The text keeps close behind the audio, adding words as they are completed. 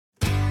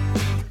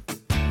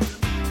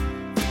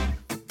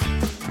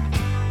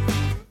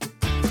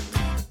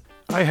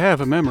I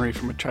have a memory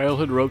from a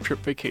childhood road trip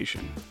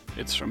vacation.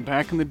 It's from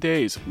back in the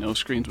days of no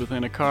screens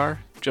within a car,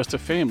 just a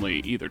family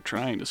either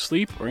trying to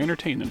sleep or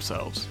entertain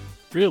themselves.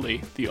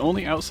 Really, the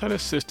only outside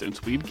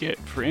assistance we'd get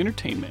for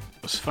entertainment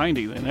was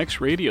finding the next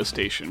radio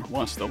station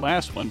once the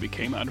last one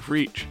became out of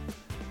reach.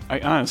 I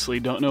honestly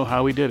don't know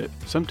how we did it,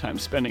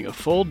 sometimes spending a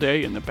full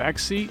day in the back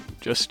seat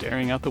just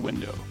staring out the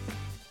window.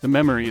 The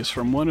memory is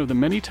from one of the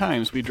many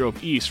times we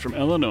drove east from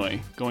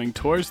Illinois, going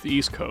towards the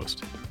East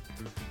Coast.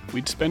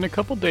 We'd spend a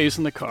couple days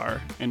in the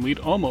car, and we'd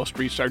almost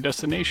reached our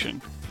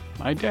destination.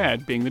 My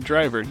dad, being the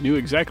driver, knew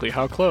exactly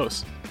how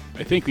close.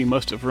 I think we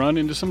must have run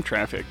into some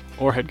traffic,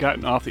 or had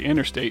gotten off the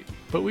interstate,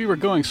 but we were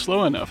going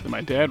slow enough that my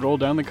dad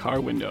rolled down the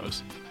car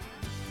windows.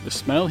 The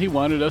smell he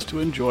wanted us to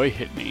enjoy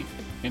hit me,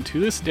 and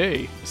to this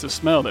day, it's a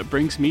smell that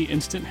brings me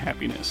instant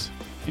happiness,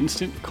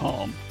 instant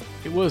calm.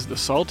 It was the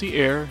salty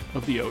air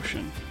of the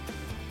ocean.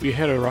 We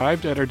had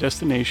arrived at our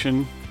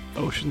destination,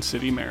 Ocean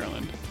City,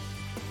 Maryland.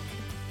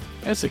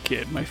 As a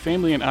kid, my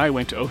family and I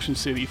went to Ocean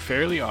City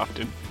fairly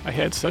often. I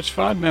had such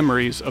fond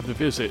memories of the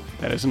visit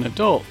that as an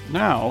adult,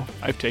 now,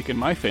 I've taken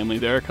my family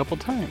there a couple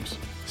times.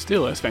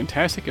 Still as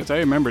fantastic as I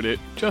remembered it,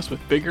 just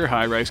with bigger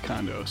high-rise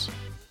condos.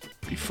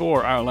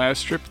 Before our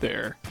last trip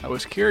there, I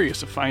was curious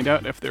to find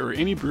out if there were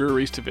any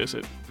breweries to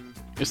visit.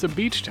 It's a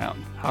beach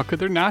town. How could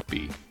there not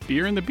be?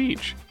 Beer and the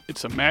beach.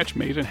 It's a match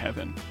made in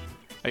heaven.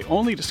 I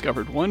only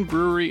discovered one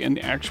brewery in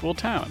the actual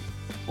town.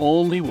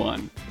 Only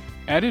one.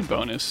 Added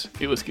bonus,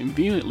 it was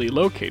conveniently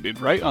located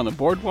right on the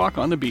boardwalk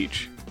on the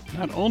beach.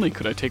 Not only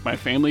could I take my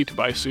family to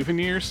buy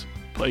souvenirs,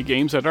 play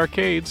games at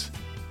arcades,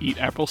 eat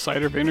apple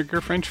cider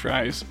vinegar french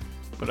fries,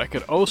 but I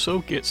could also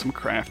get some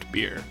craft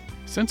beer.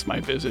 Since my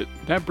visit,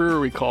 that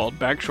brewery called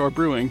Backshore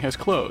Brewing has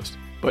closed.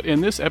 But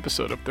in this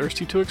episode of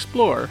Thirsty to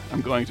Explore,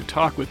 I'm going to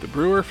talk with the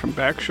brewer from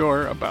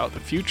Backshore about the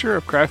future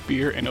of craft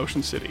beer in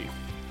Ocean City.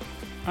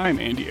 I'm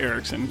Andy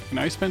Erickson, and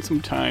I spent some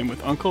time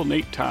with Uncle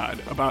Nate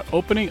Todd about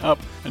opening up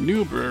a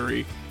new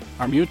brewery,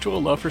 our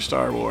mutual love for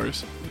Star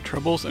Wars, the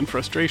troubles and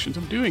frustrations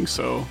of doing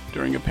so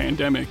during a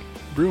pandemic,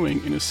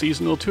 brewing in a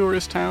seasonal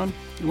tourist town,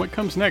 and what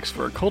comes next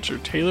for a culture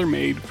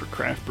tailor-made for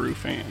craft brew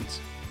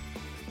fans.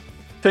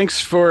 Thanks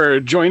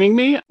for joining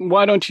me.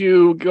 Why don't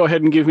you go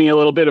ahead and give me a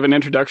little bit of an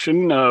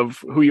introduction of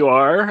who you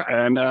are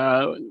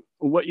and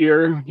what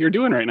you're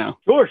doing right now?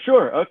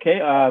 Sure. Okay.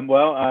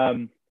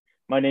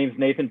 My name's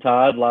Nathan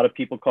Todd. A lot of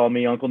people call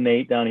me Uncle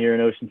Nate down here in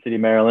Ocean City,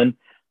 Maryland.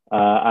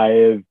 I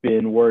have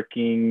been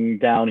working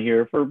down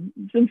here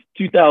since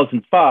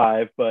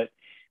 2005, but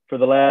for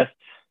the last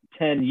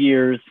 10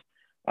 years,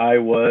 I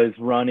was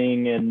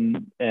running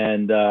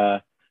and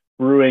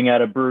brewing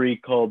at a brewery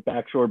called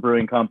Backshore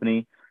Brewing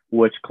Company,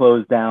 which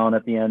closed down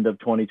at the end of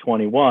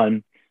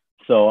 2021.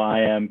 So I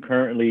am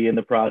currently in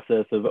the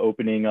process of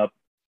opening up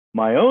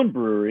my own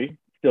brewery,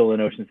 still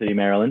in Ocean City,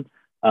 Maryland,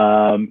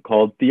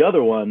 called The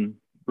Other One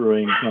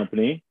Brewing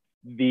Company.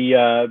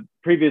 The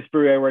previous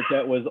brewery I worked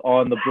at was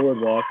on the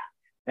boardwalk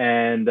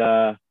and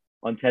on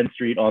 10th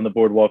Street on the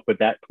boardwalk, but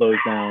that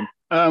closed down.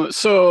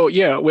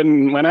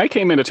 When I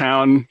came into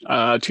town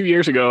 2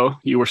 years ago,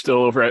 you were still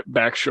over at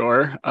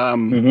Backshore.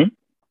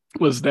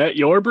 Was that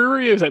your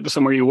brewery? Is that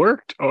somewhere you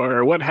worked,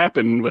 or what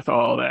happened with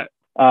all that?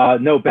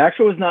 No,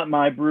 Backshore was not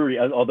my brewery,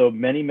 although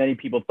many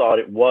people thought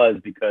it was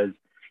because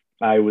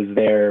I was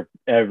there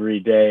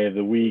every day of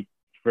the week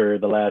for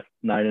the last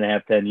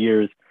 9.5, 10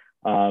 years.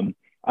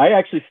 I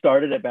actually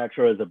started at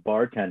Backshore as a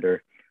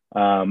bartender.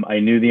 I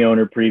knew the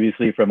owner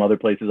previously from other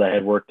places I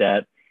had worked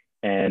at.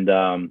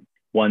 And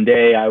one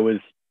day I was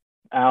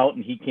out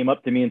and he came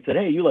up to me and said,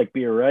 "Hey, you like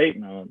beer, right?"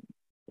 And I went,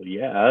 "Well,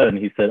 yeah." And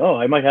he said, "Oh,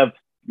 I might have,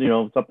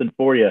 something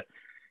for you.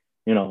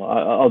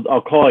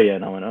 I'll call you."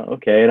 And I went, "Oh,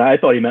 okay." And I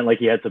thought he meant like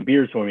he had some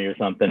beers for me or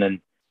something. And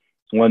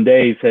one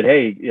day he said,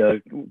 "Hey,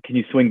 can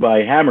you swing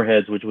by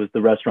Hammerheads," which was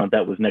the restaurant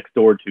that was next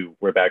door to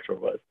where Backshore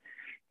was.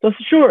 So I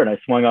said, "Sure." And I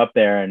swung up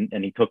there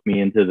and he took me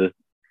into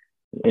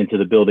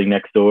the building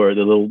next door,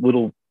 the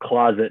little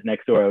closet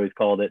next door, I always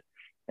called it.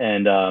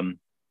 And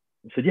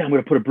he said, "Yeah, I'm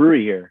going to put a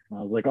brewery here." And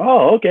I was like,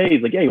 "Oh, okay."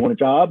 He's like, "Yeah, you want a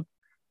job?"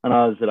 And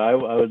I said, I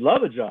would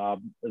love a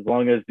job as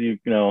long as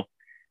because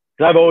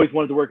I've always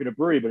wanted to work at a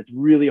brewery, but it's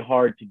really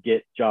hard to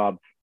get jobs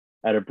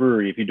at a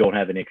brewery if you don't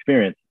have any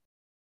experience.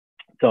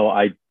 So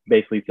I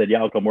basically said, "Yeah,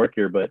 I'll come work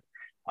here. But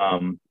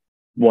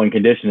one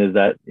condition is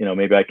that,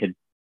 maybe I could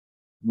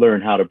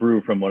learn how to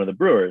brew from one of the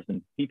brewers."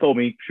 And he told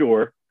me,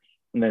 "Sure."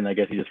 And then I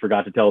guess he just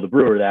forgot to tell the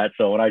brewer that.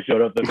 So when I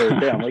showed up the first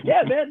day, I'm like,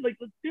 "Yeah, man, like,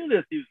 let's do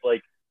this." He was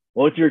like,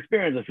 "Well, what's your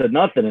experience?" I said,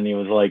 "Nothing." And he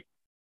was like,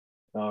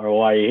 "Oh,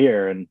 why are you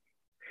here?" And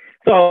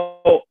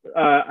so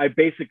I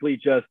basically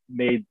just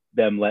made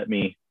them let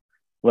me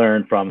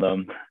learn from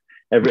them.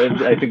 I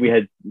think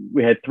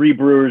we had 3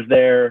 brewers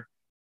there.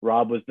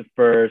 Rob was the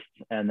first,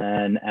 and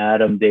then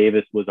Adam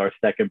Davis was our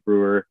second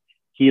brewer.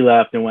 He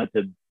left and went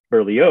to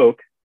Burley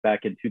Oak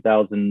back in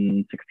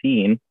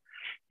 2016,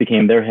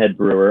 became their head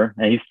brewer,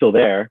 and he's still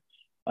there.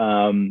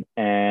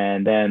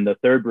 And then the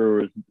third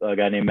brewer was a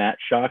guy named Matt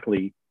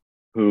Shockley,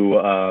 who,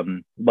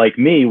 like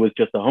me, was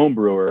just a home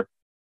brewer.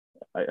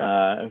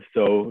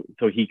 So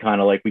he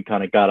we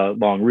kind of got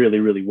along really,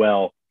 really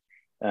well.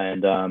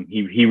 and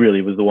he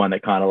really was the one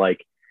that kind of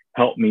like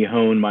helped me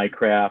hone my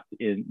craft,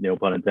 in no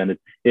pun intended,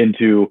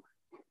 into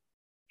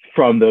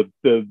from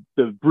the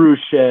brew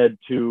shed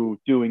to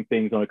doing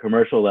things on a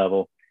commercial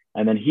level.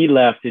 And then he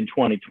left in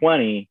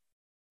 2020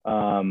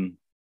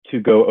 to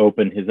go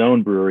open his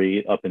own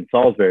brewery up in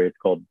Salisbury. It's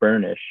called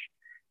Burnish,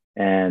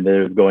 and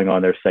they're going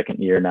on their second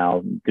year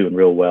now, doing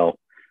real well.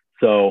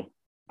 So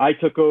I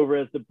took over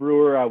as the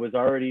brewer. I had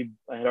already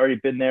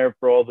been there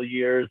for all the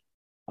years.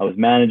 I was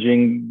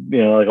managing,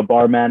 like a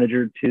bar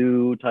manager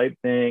too type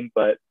thing,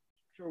 but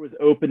it was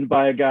opened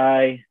by a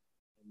guy.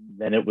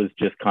 Then it was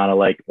just kind of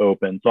like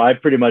open. So I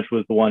pretty much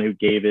was the one who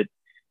gave it,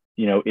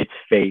 its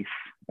face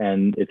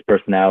and its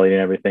personality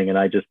and everything. And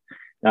I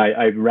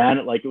ran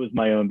it like it was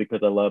my own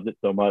because I loved it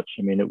so much.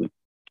 I mean, it was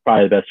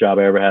probably the best job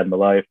I ever had in my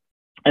life.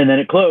 And then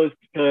it closed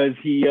because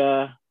he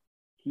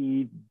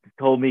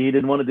told me he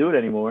didn't want to do it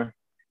anymore.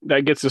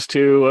 That gets us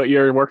to what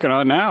you're working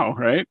on now,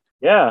 right?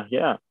 Yeah.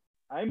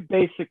 I'm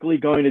basically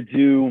going to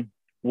do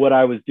what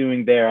I was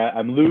doing there.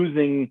 I'm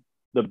losing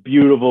the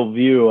beautiful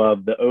view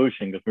of the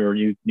ocean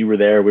because you were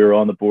there. We were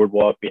on the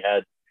boardwalk. We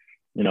had,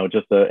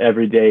 just the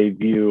everyday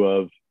view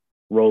of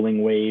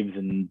rolling waves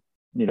and,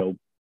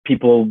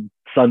 people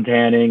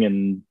suntanning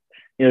and,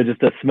 just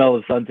the smell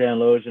of suntan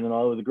lotion and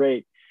all. It was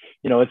great.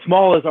 As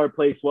small as our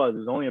place was, it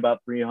was only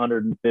about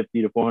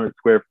 350 to 400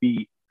 square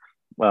feet.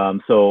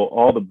 So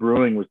all the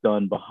brewing was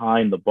done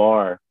behind the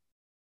bar.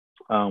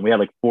 We had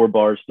like 4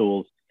 bar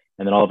stools,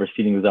 and then all of our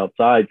seating was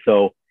outside.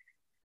 So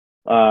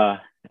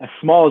as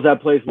small as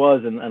that place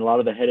was, and a lot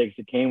of the headaches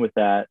that came with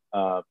that,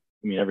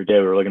 every day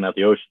we were looking at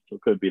the ocean, so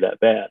it couldn't be that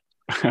bad.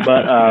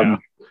 But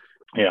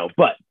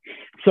but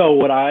so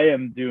what I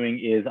am doing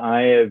is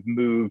I have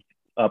moved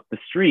up the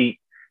street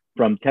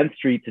from 10th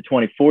Street to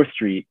 24th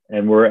Street,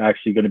 and we're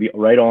actually going to be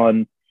right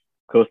on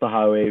Coastal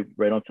Highway,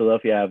 right on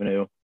Philadelphia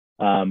Avenue.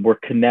 We're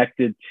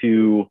connected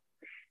to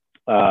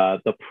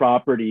the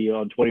property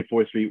on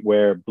 24th Street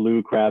where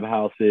Blue Crab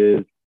House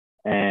is,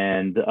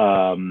 and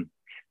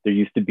there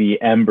used to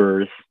be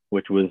Embers,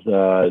 which was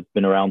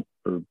been around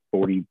for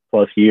 40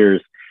 plus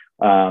years.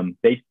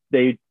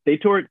 They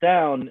tore it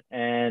down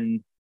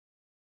and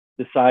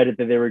decided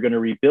that they were going to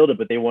rebuild it,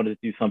 but they wanted to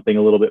do something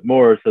a little bit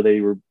more. So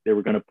they were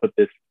going to put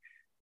this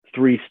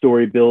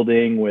 3-story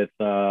building with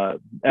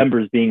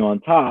Embers being on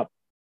top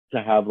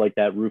to have like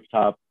that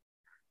rooftop,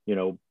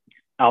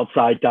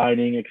 outside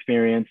dining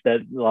experience that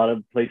a lot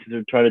of places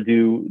are trying to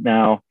do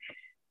now.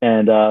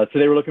 And so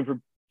they were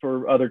looking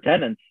for other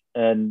tenants.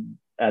 And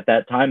at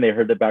that time, they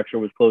heard that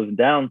Backshore was closing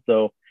down.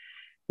 So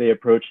they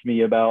approached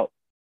me about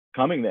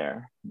coming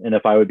there and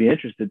if I would be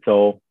interested.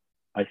 So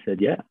I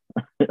said, yeah,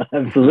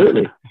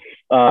 absolutely.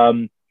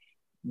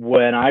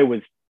 When I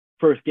was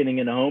first getting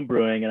into home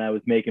brewing and I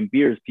was making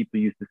beers, people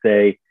used to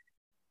say,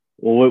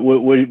 well,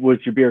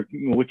 what's your beer?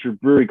 What's your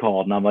brewery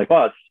called? And I'm like,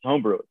 oh, it's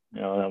homebrew.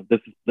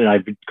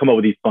 I've come up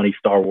with these funny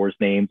Star Wars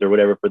names or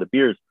whatever for the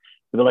beers.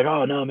 But they're like,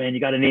 oh no, man, you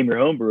got to name your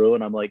homebrew.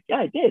 And I'm like, yeah,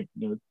 I did.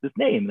 It's this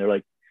name. And they're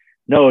like,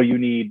 no, you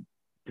need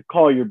to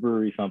call your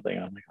brewery something.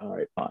 And I'm like, all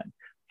right, fine.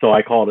 So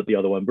I called it the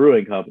Other One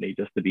Brewing Company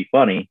just to be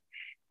funny.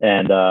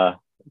 And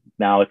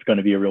now it's going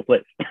to be a real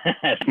place.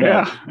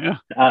 So,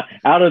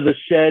 out of the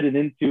shed and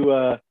into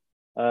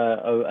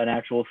an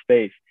actual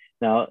space.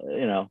 Now,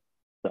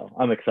 so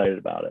I'm excited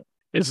about it.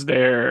 Is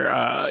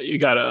there, you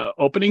got an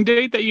opening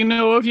date that you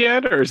know of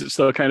yet, or is it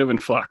still kind of in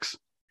flux?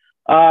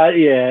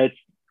 Yeah, it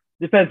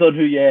depends on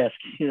who you ask.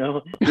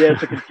 You ask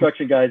the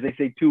construction guys, they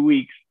say 2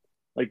 weeks,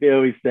 like they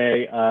always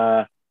say.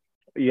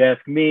 You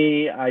ask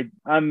me,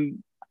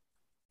 I'm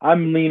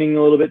leaning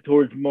a little bit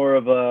towards more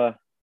of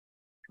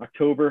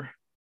October.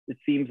 It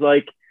seems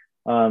like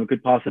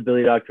good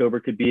possibility October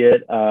could be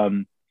it.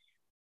 The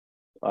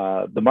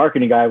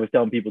marketing guy was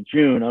telling people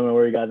June. I don't know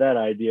where he got that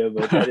idea,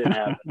 but that didn't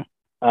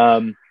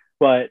happen.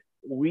 But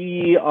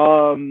we've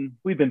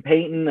been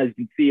painting, as you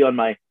can see on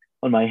my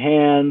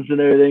hands and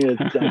everything.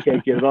 I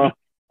can't get it off.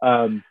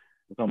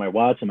 It's on my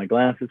watch and my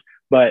glasses.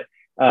 But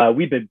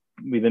we've been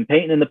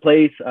painting in the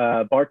place.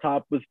 Bar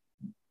top was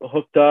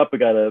hooked up. We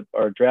got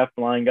our draft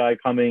line guy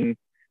coming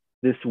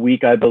this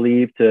week, I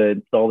believe, to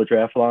install the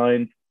draft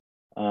lines.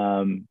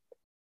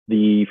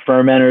 The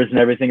fermenters and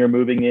everything are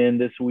moving in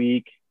this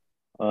week.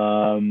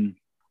 So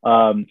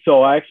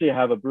I actually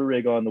have a brew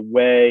rig on the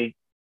way.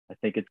 I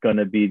think it's going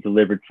to be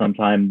delivered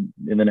sometime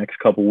in the next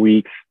couple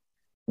weeks.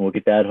 We'll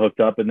get that hooked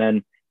up. And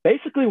then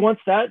basically once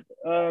all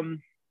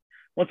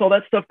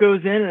that stuff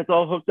goes in and it's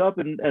all hooked up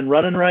and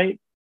running right,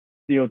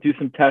 do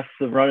some tests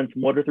of running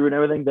some water through and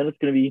everything, then I'm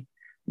just going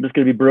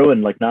to be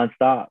brewing like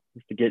nonstop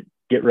just to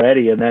get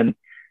ready. And then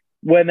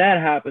when that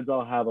happens,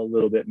 I'll have a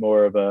little bit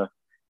more of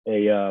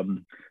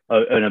an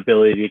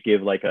ability to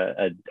give like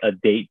a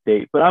date,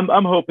 but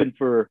I'm hoping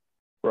for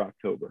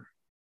October.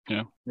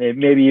 Yeah,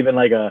 maybe even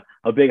like a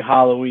big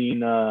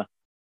Halloween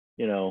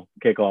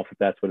kickoff, if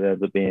that's what it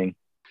ends up being.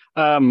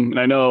 And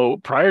I know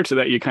prior to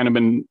that you kind of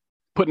been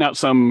putting out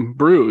some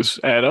brews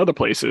at other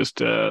places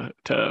to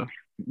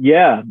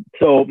Yeah,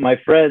 so my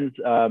friends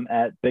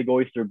at Big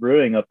Oyster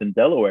Brewing up in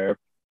Delaware,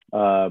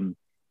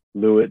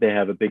 Lewis. They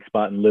have a big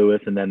spot in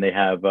Lewis, and then they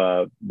have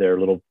their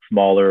little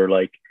smaller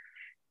like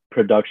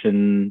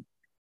production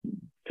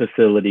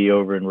facility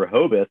over in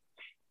Rehoboth.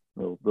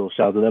 Little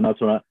shout to them.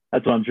 That's what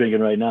I'm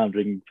drinking right now. I'm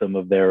drinking some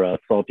of their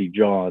Salty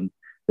Johns.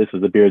 This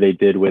was a beer they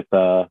did with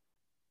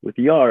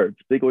Yards,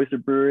 Big Oyster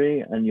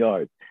Brewery and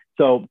Yards.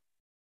 So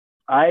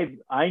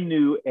I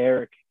knew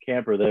Eric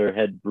Camper, their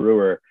head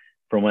brewer,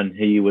 from when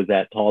he was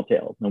at Tall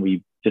Tales, and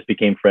we just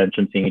became friends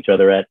from seeing each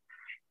other at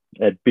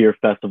beer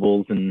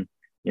festivals and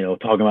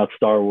talking about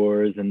Star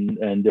Wars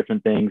and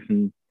different things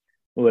and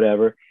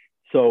whatever.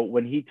 So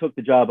when he took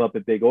the job up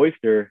at Big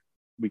Oyster,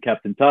 we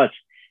kept in touch.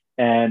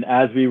 And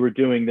as we were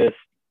doing this,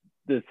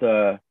 we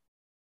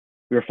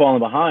were falling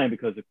behind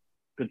because of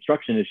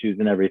construction issues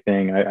and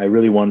everything. I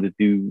really wanted to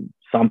do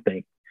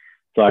something.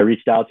 So I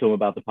reached out to him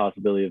about the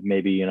possibility of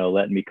maybe,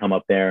 letting me come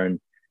up there and,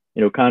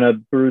 kind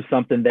of brew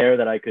something there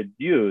that I could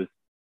use.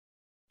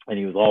 And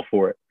he was all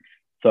for it.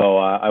 So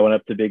I went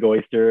up to Big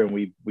Oyster, and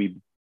he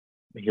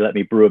let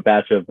me brew a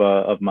batch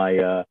of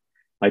my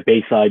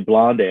Bayside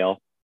Blonde Ale.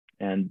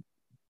 And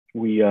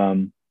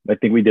I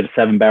think we did a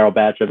 7-barrel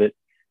batch of it.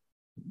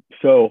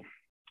 So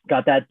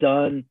got that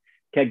done,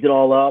 kegged it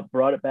all up,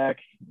 brought it back,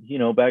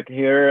 back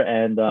here,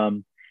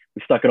 and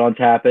we stuck it on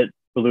tap at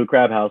Blue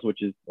Crab House,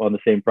 which is on the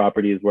same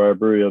property as where our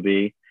brewery will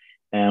be.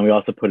 And we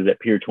also put it at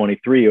Pier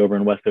 23 over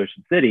in West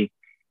Ocean City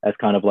as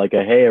kind of like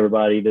a, hey,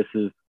 everybody, this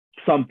is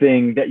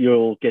something that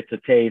you'll get to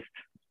taste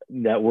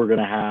that we're going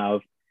to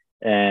have,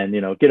 and,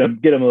 get them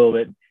a little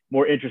bit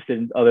more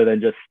interested other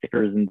than just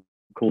stickers and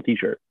cool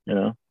t-shirts,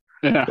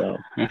 Yeah. So.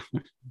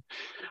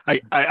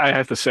 I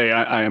have to say,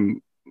 I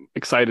am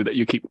excited that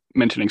you keep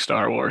mentioning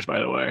Star Wars, by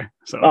the way.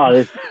 So Star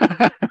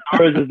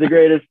Wars is the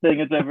greatest thing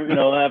that's ever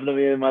happened to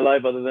me in my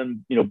life, other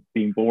than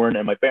being born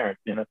and my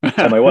parents, and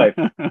my wife,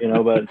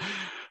 but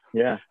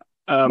yeah,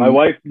 my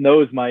wife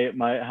knows my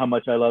how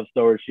much I love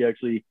Star Wars. She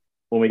actually,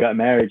 when we got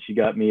married, she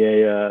got me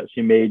a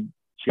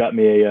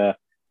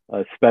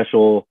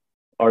special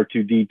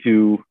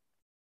R2D2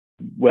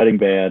 wedding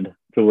band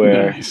to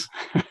wear. Nice.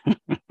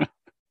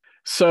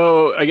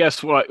 So I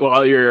guess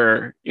while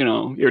you're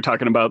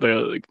talking about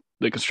the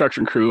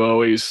construction crew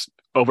always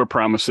over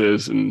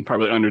promises and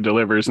probably under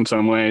delivers in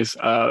some ways,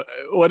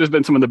 what has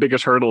been some of the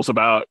biggest hurdles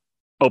about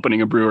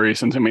opening a brewery,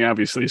 since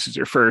obviously this is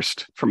your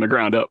first from the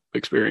ground up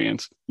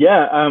experience?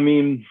 Yeah,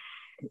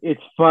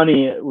 it's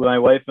funny, my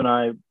wife and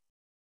I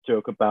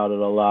joke about it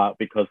a lot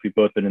because we've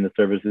both been in the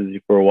services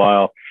for a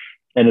while,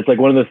 and it's like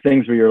one of those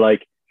things where you're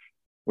like,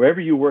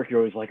 wherever you work, you're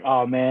always like,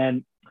 oh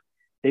man,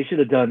 they should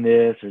have done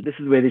this, or this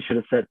is the way they should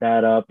have set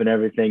that up and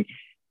everything.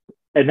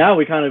 And now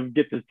we kind of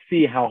get to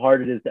see how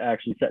hard it is to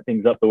actually set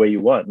things up the way you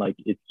want. Like,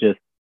 it's just,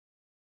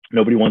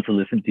 nobody wants to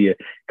listen to you.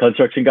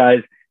 Construction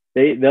guys,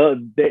 they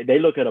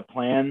look at a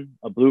plan,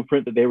 a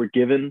blueprint that they were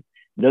given.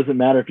 It doesn't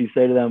matter if you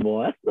say to them,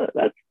 well,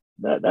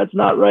 that's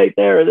not right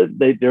there.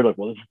 They're like,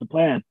 well, this is the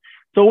plan.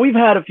 So we've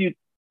had a few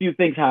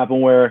things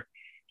happen where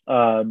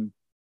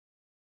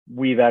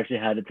we've actually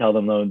had to tell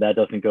them, no, that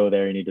doesn't go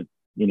there. You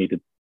need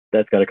to,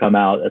 that's got to come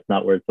out. That's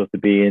not where it's supposed to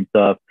be and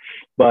stuff.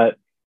 But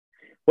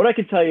what I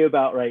can tell you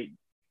about right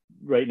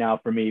now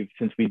for me,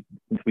 since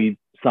we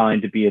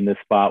signed to be in this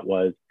spot,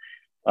 was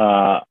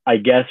I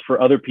guess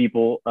for other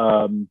people,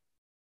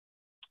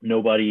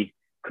 nobody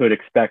could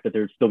expect that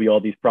there'd still be all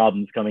these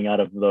problems coming out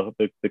of the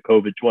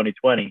COVID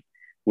 2020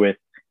 with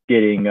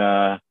getting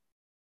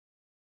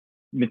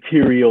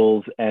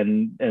materials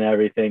and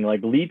everything.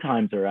 Like, lead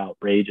times are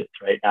outrageous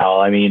right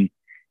now.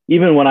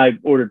 Even when I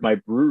ordered my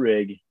brew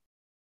rig,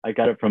 I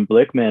got it from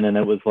Blickman, and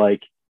it was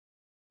like,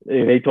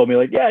 they told me,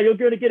 like, yeah, you're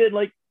going to get it in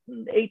like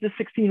 8 to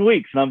 16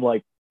 weeks. And I'm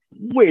like,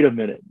 wait a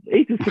minute,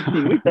 8 to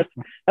 16 weeks?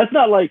 That's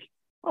not like,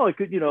 oh, it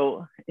could,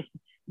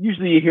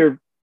 usually you hear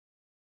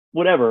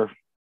whatever,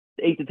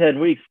 8 to 10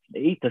 weeks.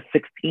 8 to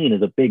 16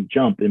 is a big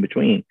jump in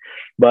between.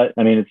 But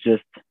it's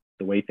just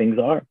the way things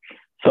are.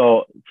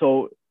 So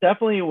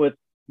definitely with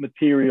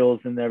materials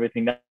and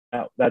everything,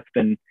 that's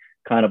been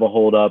kind of a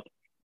hold up.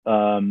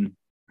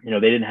 They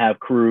didn't have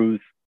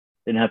crews,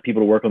 didn't have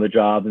people to work on the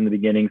job in the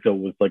beginning. So it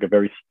was like a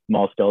very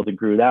small skeleton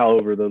crew. Now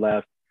over the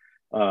last,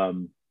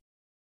 probably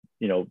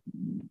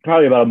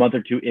about a month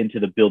or two into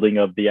the building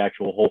of the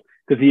actual whole,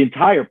 because the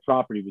entire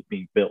property was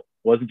being built.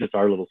 It wasn't just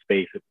our little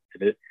space. It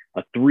was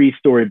a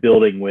 3-story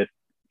building with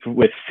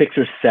 6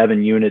 or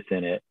 7 units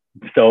in it.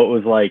 So it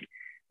was like,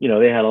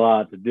 they had a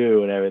lot to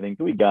do and everything.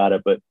 So we got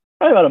it. But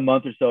probably about a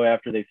month or so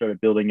after they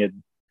started building it,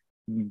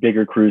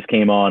 bigger crews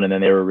came on, and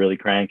then they were really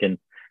cranking.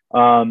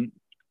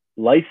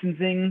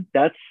 Licensing,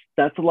 that's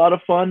a lot of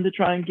fun to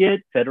try and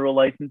get federal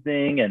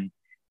licensing and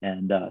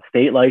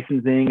state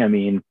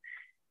licensing.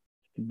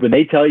 When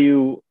they tell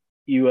you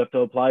have to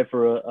apply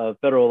for a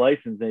federal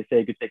license, they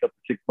say it could take up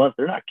to 6 months.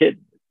 They're not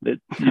kidding.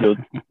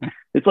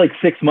 It's like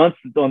 6 months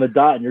on the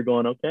dot, and you're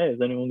going, okay,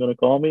 is anyone going to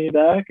call me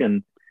back?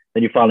 And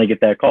then you finally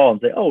get that call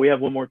and say, oh, we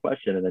have one more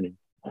question, and then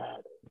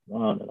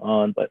on and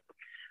on. But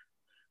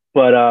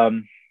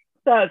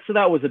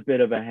that was a bit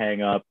of a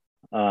hang up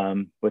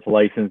with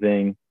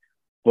licensing.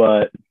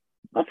 But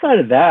outside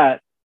of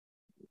that,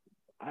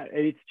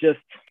 it's just,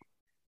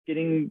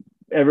 getting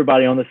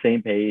everybody on the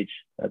same page.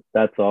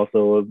 That's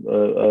also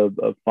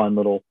a fun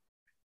little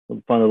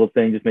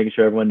thing. Just making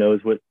sure everyone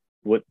knows what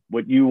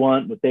you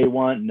want, what they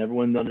want, and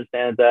everyone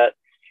understands that.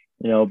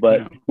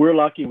 But Yeah. we're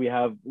lucky. We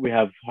have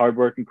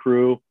hardworking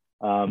crew.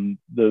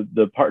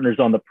 The partners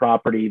on the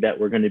property that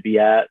we're going to be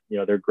at,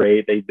 they're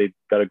great. They've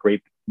got a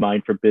great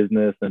mind for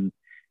business and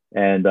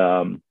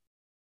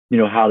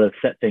how to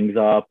set things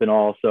up. And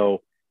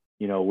also,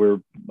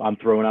 I'm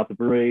throwing out the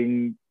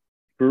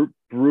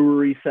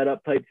brewery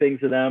setup type things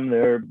to them.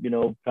 They're,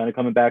 kind of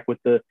coming back with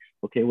the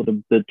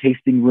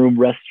tasting room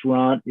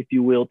restaurant, if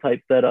you will,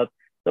 type setup.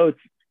 So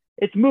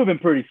it's moving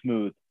pretty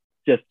smooth.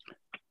 Just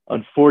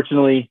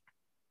unfortunately,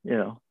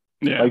 Yeah.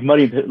 like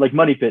money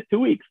pit, 2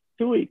 weeks.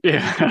 2 weeks.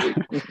 Yeah.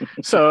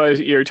 So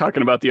you're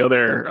talking about the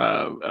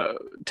other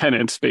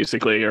tenants,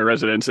 basically, or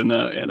residents in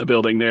the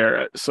building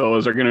there. So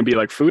is there going to be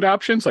like food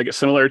options, like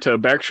similar to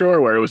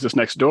Backshore, where it was just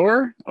next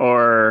door,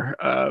 or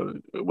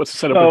what's the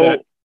setup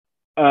with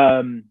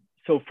that?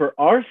 So for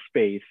our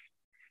space,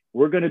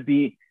 we're going to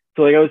be,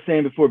 so like I was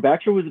saying before,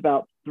 Backshore was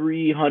about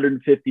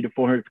 350 to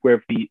 400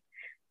 square feet.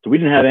 So we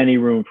didn't have any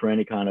room for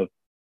any kind of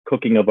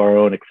cooking of our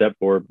own except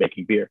for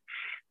making beer.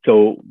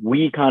 So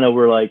we kind of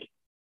were like,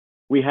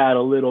 we had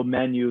a little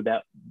menu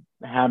that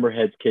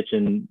Hammerhead's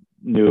Kitchen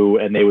knew,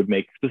 and they would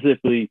make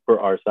specifically for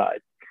our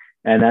side.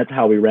 And that's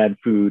how we ran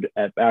food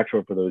at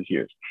Backshore for those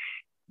years.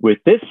 With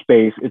this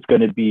space, it's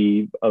going to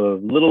be a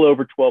little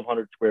over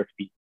 1,200 square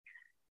feet.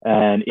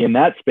 And in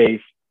that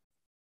space,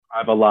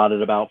 I've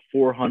allotted about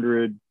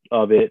 400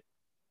 of it,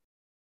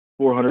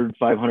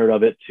 500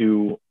 of it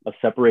to a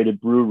separated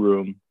brew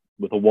room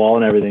with a wall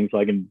and everything, so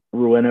I can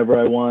brew whenever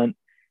I want,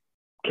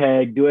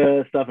 keg, do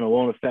other stuff, and it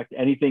won't affect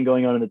anything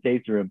going on in the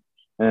tasting room.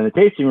 And then the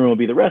tasting room will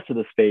be the rest of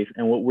the space.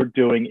 And what we're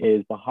doing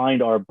is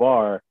behind our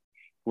bar,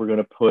 we're going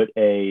to put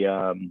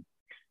an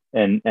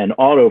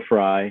auto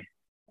fry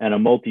and a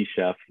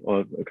multi-chef,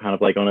 kind of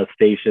like on a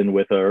station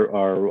with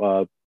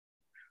our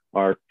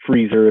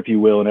freezer, if you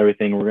will, and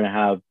everything. We're gonna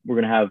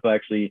have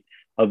actually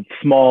a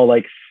small,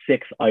 like,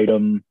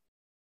 6-item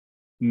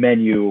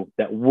menu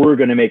that we're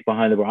gonna make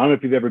behind the bar. I don't know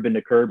if you've ever been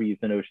to Kirby's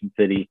in Ocean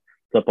City.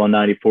 It's up on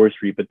 94th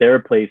Street, but they're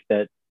a place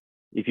that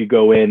if you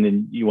go in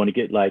and you want to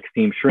get like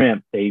steamed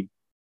shrimp, they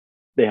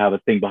have a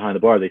thing behind the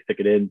bar. They stick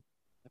it in,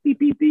 beep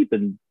beep beep,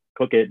 and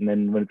cook it, and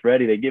then when it's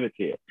ready, they give it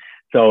to you.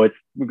 So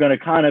we're gonna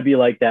kind of be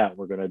like that.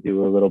 We're gonna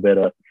do a little bit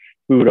of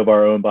food of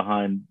our own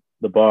behind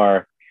the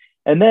bar.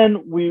 And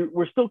then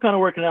we're still kind of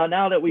working out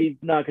now that we're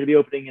not going to be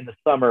opening in the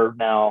summer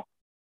now.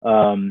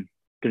 Going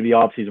to be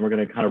off season. We're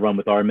going to kind of run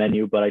with our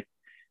menu, but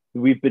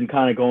we've been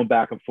kind of going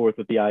back and forth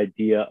with the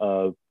idea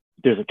of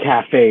there's a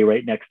cafe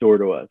right next door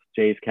to us,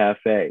 Jay's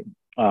Cafe,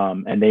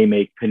 and they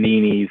make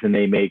paninis and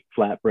they make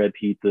flatbread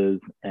pizzas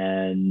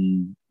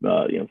and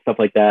stuff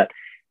like that.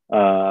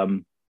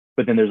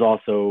 But then there's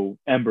also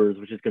Embers,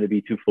 which is going to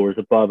be 2 floors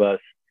above us.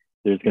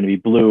 There's going to be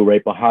Blue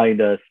right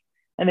behind us,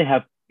 and they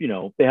have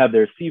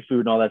their seafood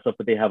and all that stuff,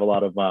 but they have a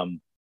lot of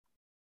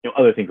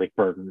other things like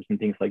burgers and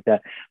things like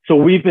that. So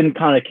we've been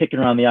kind of kicking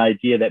around the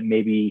idea that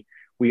maybe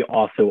we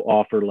also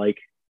offer like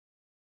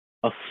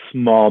a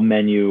small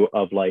menu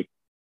of like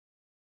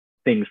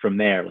things from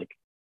there, like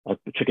a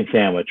chicken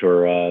sandwich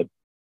or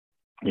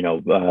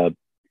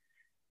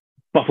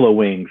buffalo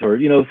wings or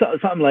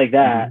something like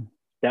that, mm-hmm.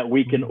 that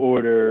we can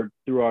order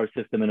through our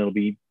system, and it'll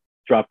be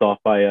dropped off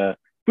by a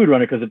food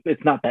runner, because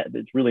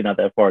it's really not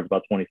that far. It's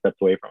about 20 steps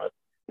away from us,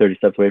 30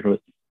 steps away from us.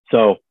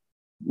 So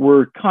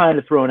we're kind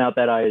of throwing out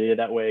that idea.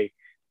 That way,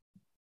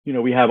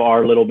 we have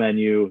our little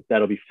menu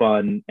that'll be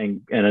fun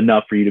and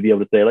enough for you to be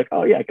able to say like,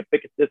 oh yeah, I can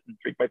pick at this and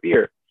drink my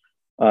beer.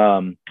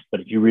 But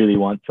if you really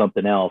want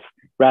something else,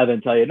 rather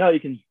than tell you, no, you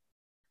can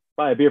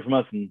buy a beer from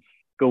us and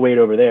go wait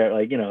over there.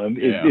 Like,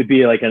 it'd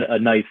be like a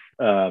nice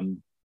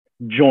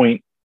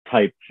joint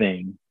type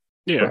thing.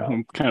 Yeah,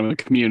 kind of a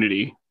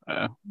community.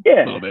 A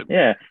little bit.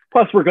 Yeah.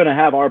 Plus, we're going to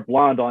have our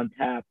blonde on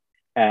tap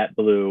at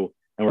Blue,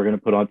 and we're going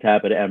to put on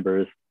tap at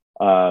Embers.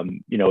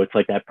 It's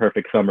like that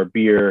perfect summer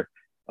beer.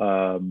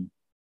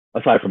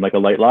 Aside from like a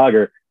light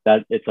lager,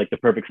 that it's like the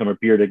perfect summer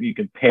beer that you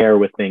can pair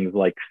with things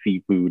like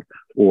seafood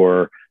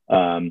or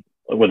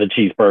with a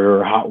cheeseburger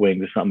or hot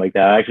wings or something like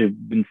that. I actually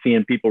been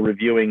seeing people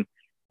reviewing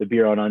the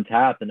beer on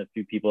Untappd, and a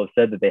few people have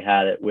said that they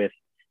had it with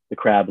the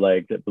crab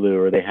legs at Blue,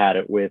 or they had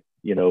it with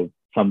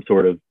some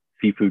sort of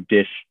seafood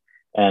dish,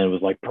 and it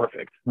was like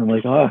perfect. I'm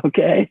like, oh,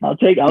 okay, I'll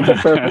take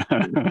perfect.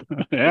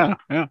 yeah.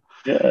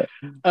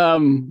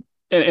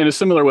 In a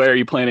similar way, are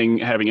you planning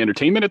having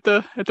entertainment at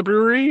the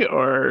brewery,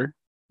 or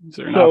is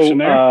there an option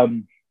there?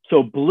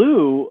 So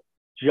Blue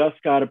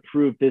just got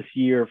approved this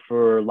year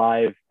for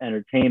live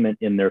entertainment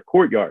in their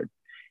courtyard,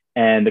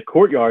 and the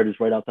courtyard is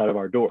right outside of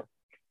our door.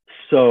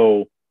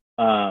 So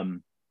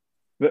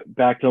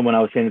back to when I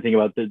was saying the thing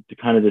about the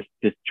kind of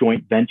this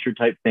joint venture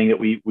type thing that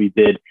we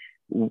did.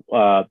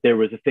 There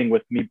was a thing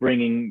with me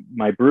bringing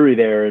my brewery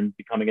there and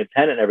becoming a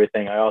tenant and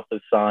everything. I also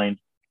signed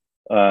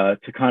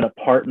to kind of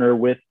partner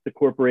with the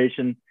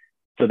corporation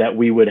so that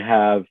we would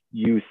have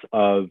use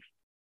of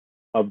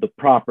of the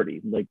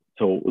property. Like,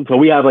 so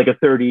we have like a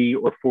 30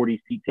 or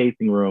 40 seat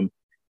tasting room,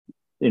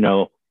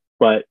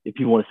 but if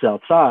you want to sit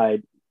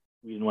outside,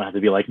 we didn't want to have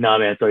to be like, nah,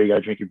 man, sorry, you got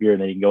to drink your beer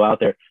and then you can go out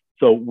there.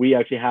 So we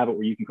actually have it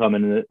where you can come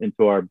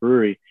into our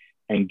brewery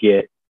and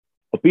get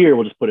a beer.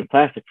 We'll just put it in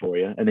plastic for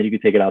you, and then you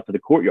can take it out to the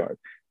courtyard,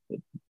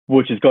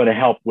 which is going to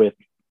help with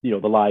the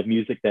live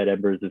music that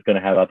Embers is going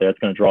to have out there. It's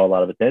going to draw a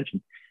lot of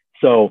attention.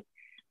 So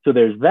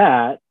there's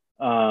that.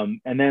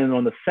 And then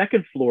on the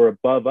second floor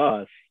above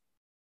us,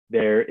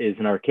 there is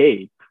an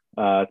arcade.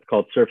 It's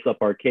called Surfs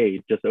Up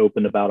Arcade. Just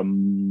opened about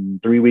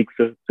 3 weeks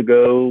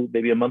ago,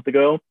 maybe a month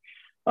ago. It's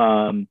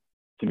going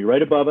to be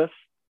right above us,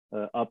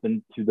 up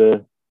and to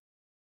the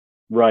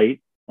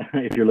right,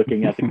 if you're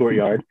looking at the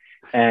courtyard.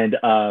 And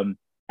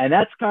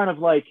that's kind of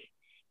like,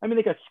 I mean,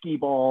 they got skee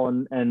ball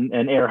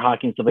and air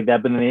hockey and stuff like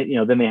that. But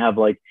then they have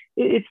like,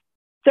 it's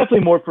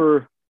definitely more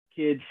for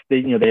kids.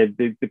 They have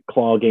the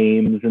claw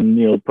games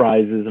and,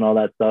 prizes and all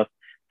that stuff.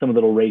 Some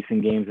little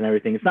racing games and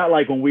everything. It's not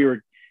like when we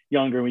were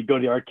younger and we'd go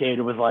to the arcade,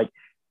 it was like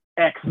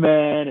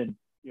X-Men and,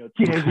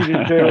 Teenage Mutant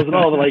Ninja Turtles and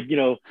all the like,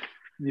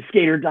 the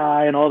Skate or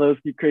Die and all those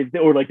crazy,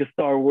 or like the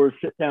Star Wars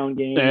sit down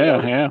game.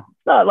 Yeah. It's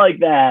not like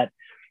that,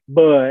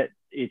 but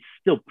it's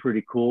still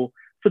pretty cool.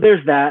 So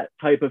there's that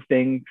type of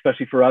thing,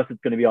 especially for us.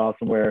 It's going to be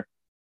awesome where,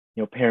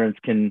 parents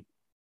can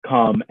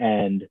come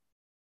and,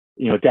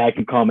 dad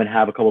can come and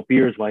have a couple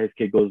beers while his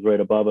kid goes right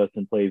above us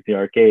and plays the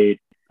arcade,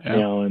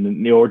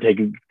 or take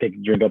a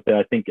drink up there.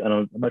 I'm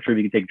not sure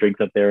if you can take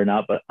drinks up there or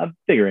not, but I'm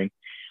figuring.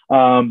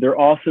 They're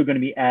also going to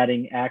be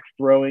adding axe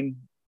throwing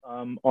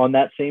on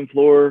that same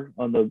floor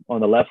on the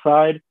left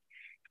side.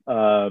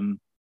 Going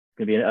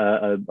to be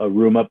a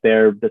room up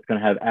there that's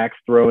going to have axe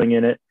throwing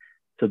in it.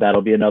 So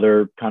that'll be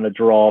another kind of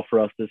draw for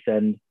us to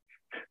send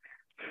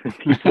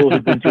people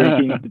who've been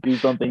drinking to do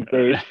something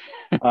safe.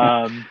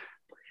 So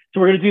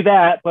we're going to do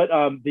that. But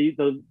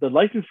the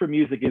license for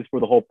music is for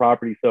the whole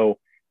property. So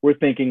we're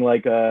thinking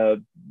like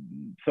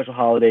special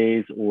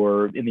holidays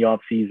or in the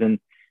off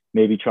season,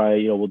 maybe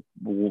try,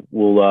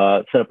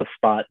 we'll set up a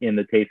spot in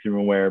the tasting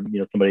room where,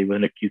 somebody with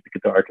an acoustic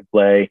guitar can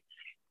play.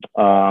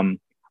 I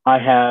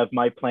have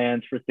my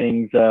plans for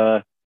things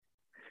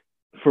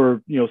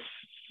for,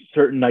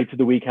 certain nights of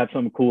the week, have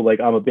something cool. Like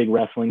I'm a big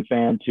wrestling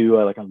fan too.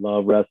 I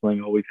love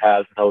wrestling, always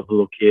have since I was a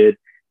little kid.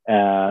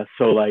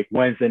 So like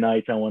Wednesday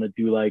nights, I want to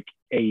do like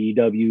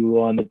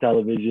AEW on the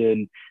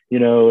television,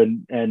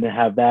 and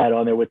have that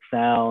on there with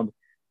sound,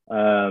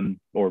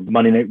 or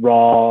Monday Night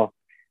Raw,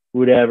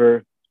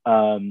 whatever.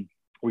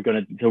 We're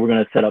gonna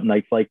set up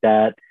nights like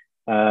that.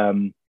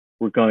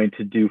 We're going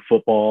to do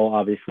football,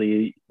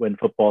 obviously, when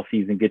football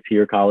season gets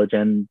here, college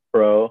and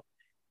pro.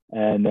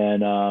 And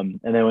then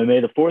when May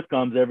the 4th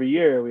comes every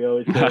year, we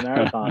always put a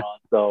marathon on.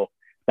 So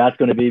that's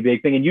going to be a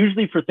big thing. And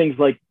usually for things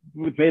like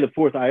with May the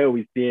 4th, I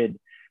always did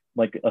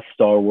like a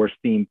Star Wars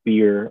themed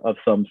beer of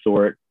some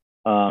sort.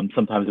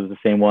 Sometimes it was the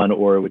same one,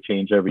 or it would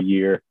change every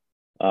year.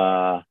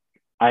 I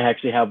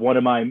actually have one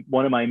of my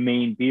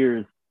main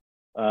beers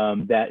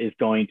that is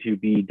going to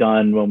be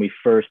done when we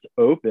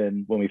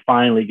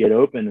finally get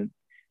open.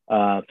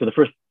 So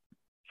the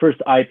first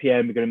IPA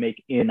I'm going to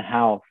make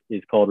in-house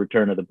is called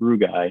Return of the Brew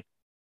Guy.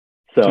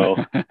 So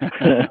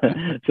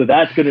so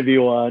that's going to be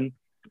one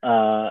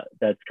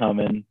that's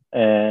coming.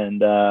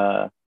 And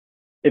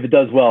if it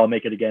does well, I'll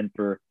make it again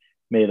for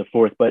May the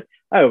 4th. But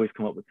I always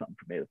come up with something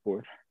for May the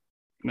 4th.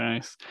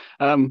 Nice.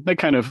 That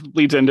kind of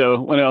leads into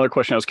one other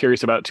question I was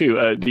curious about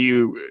too. Do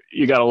you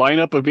got a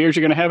lineup of beers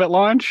you're going to have at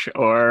launch,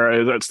 or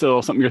is that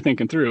still something you're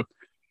thinking through?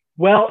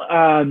 Well,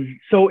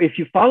 so if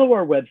you follow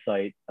our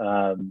website,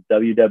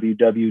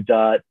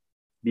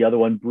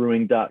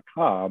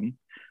 www.theotherOnebrewing.com,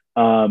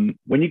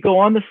 when you go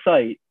on the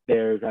site,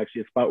 there's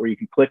actually a spot where you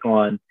can click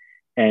on,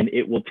 and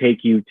it will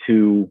take you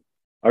to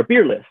our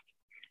beer list.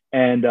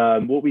 And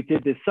what we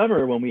did this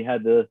summer when we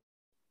had the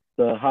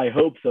high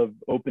hopes of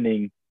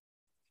opening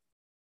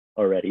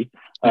already,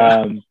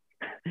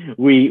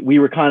 we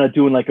were kind of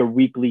doing like a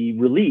weekly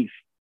release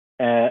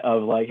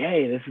of like,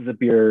 hey, this is a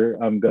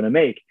beer I'm gonna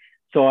make.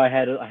 So I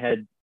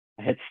had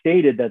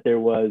stated that there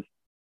was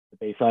the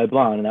Bayside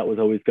Blonde, and that was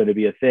always going to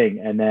be a thing.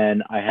 And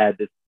then I had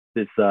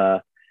this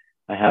I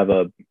have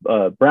a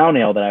brown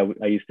ale that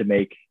I used to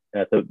make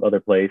at the other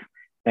place,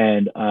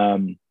 and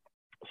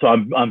so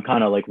I'm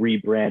kind of like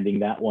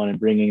rebranding that one and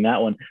bringing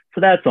that one. So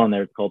that's on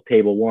there. It's called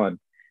Table One.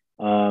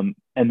 And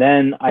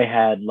then I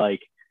had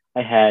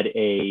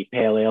a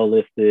pale ale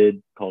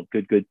listed called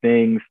Good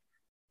Things.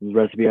 The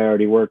recipe I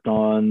already worked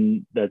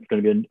on. That's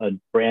going to be a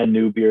brand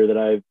new beer that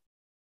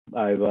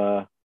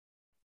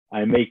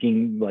I'm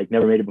making, like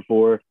never made it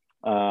before.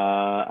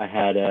 I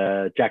had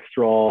a Jack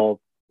Straw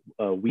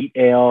wheat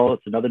ale.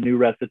 It's another new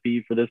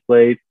recipe for this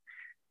place.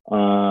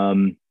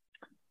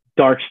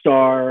 Dark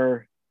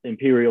Star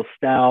Imperial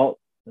Stout.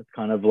 That's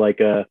kind of like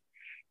a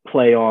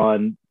play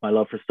on my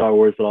love for Star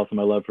Wars, but also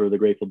my love for the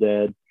Grateful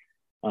Dead.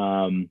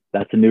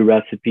 That's a new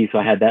recipe, so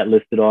I had that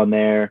listed on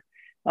there.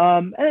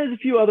 And there's a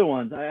few other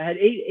ones. I had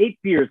eight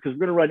beers because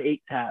we're gonna run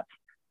 8 taps.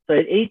 So I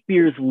had 8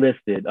 beers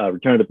listed.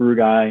 Return of the Brew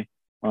Guy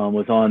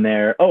was on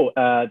there.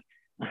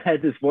 I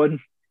had this one.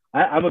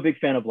 I'm a big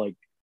fan of like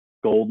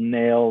golden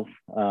ales,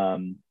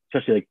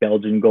 especially like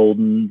Belgian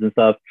Goldens and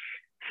stuff.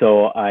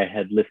 So I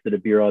had listed a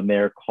beer on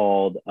there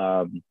called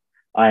 "I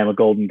Am a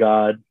Golden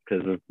God"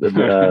 because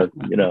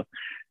of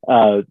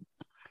uh,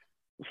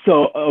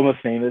 so almost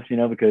famous,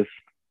 because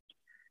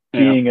Yeah.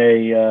 being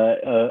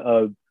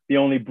the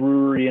only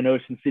brewery in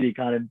Ocean City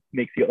kind of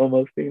makes you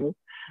almost famous.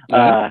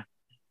 Yeah.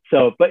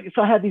 So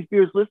I had these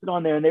beers listed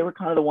on there, and they were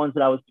kind of the ones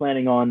that I was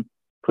planning on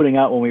putting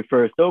out when we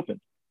first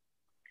opened.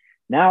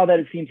 Now that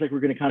it seems like we're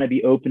going to kind of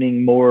be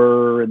opening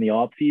more in the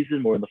off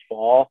season, more in the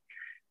fall,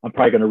 I'm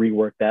probably going to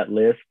rework that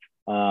list.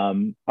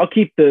 I'll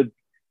keep the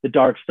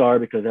Dark Star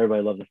because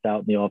everybody loves a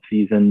stout in the off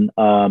season.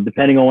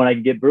 Depending on when I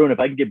can get brewing, if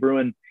I can get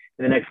brewing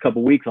in the next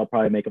couple of weeks, I'll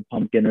probably make a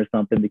pumpkin or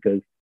something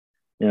because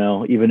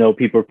even though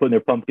people are putting their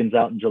pumpkins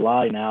out in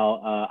July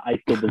now, I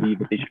still believe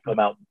that they should come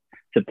out in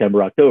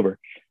September, October.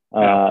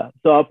 So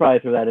I'll probably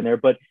throw that in there.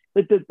 But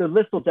the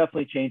list will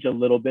definitely change a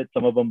little bit.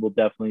 Some of them will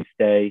definitely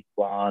stay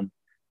blonde,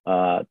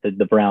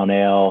 the brown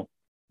ale,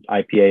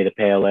 IPA, the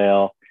pale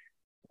ale,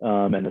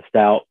 and the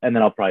stout. And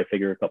then I'll probably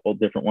figure a couple of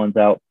different ones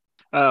out.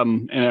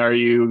 And are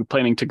you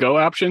planning to go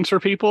options for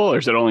people, or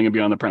is it only going to be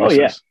on the Oh, yeah.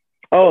 premises?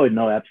 Oh,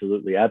 no,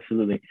 absolutely.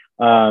 Absolutely.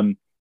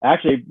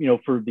 Actually,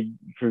 for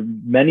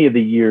many of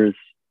the years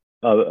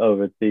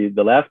of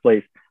the last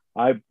place,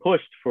 I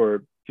pushed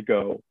for to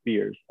go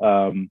beers.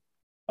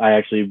 I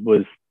actually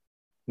was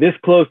this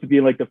close to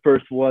being like the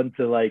first one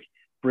to like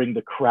bring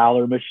the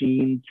crowler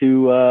machine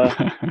to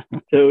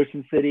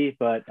Ocean City,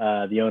 but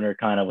the owner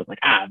kind of was like,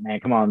 man,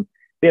 come on,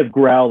 they have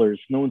growlers.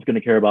 No one's going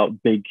to care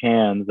about big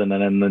cans. And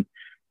then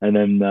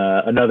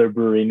another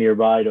brewery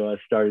nearby to us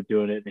started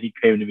doing it, and he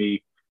came to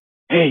me,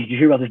 hey, did you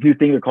hear about this new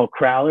thing they're called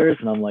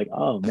crowlers? And I'm like,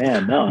 oh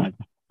man, no,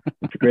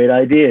 it's a great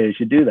idea. You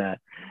should do that.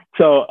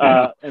 So,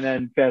 and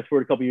then fast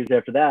forward a couple years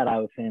after that, I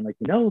was saying like,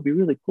 it'd be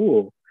really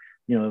cool,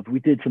 if we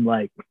did some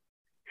like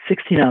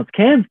 16-ounce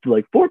cans to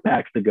like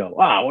 4-packs to go.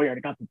 We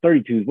already got the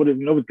 32s.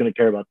 Nobody's going to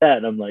care about that.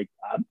 And I'm like,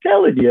 I'm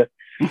telling you.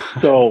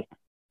 So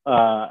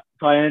I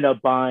ended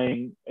up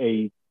buying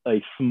a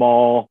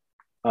small,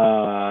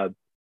 a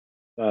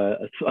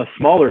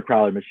smaller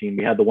crowler machine.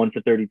 We had the one for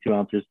 32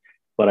 ounces,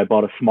 but I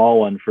bought a small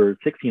one for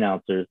 16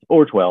 ounces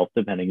or 12,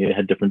 depending. It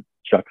had different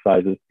chuck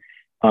sizes.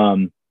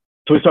 So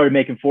we started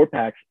making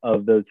 4-packs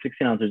of those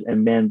 16 ounces,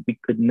 and man, we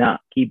could not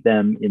keep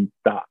them in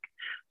stock.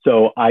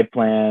 So I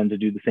plan to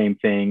do the same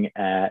thing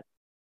at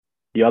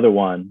the Other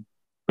One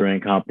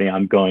Brewing Company.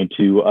 We're going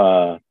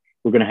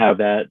to have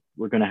that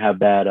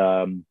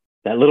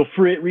that little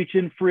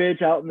reach-in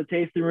fridge out in the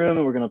tasting room,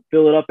 and we're going to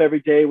fill it up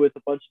every day with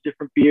a bunch of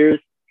different beers.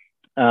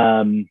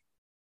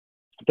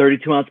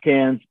 32-ounce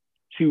cans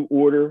to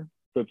order.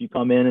 So if you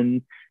come in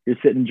and you're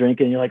sitting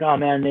drinking, and you're like, oh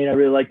man, Nate, I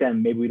really like that.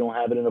 And maybe we don't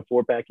have it in a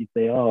 4-pack. You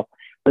say, oh,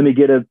 let me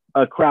get a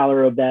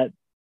crowler of that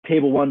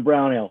Table One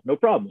brown ale. No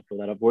problem. Fill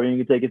that up for you.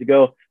 You can take it to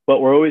go. But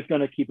we're always going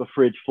to keep a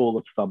fridge full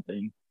of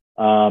something.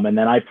 And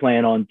then I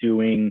plan on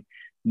doing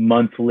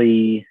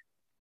monthly,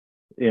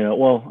 I'm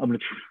going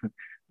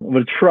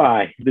to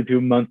try to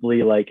do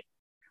monthly, like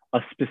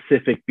a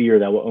specific beer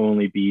that will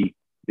only be,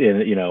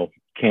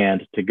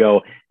 canned to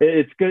go.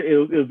 It's good.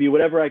 It'll be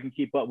whatever I can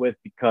keep up with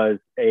because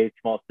a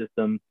small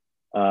system,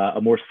 a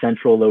more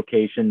central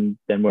location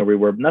than where we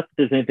were. Not that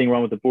there's anything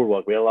wrong with the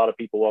boardwalk. We had a lot of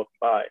people walking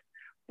by,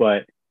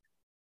 but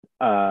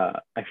I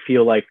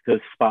feel like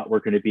the spot we're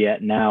going to be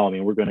at now,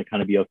 we're going to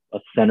kind of be a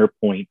center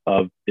point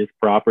of this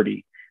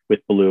property with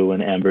Blue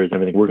and Embers and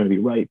everything. We're going to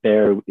be right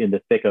there in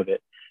the thick of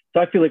it. So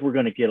I feel like we're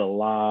going to get a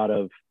lot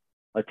of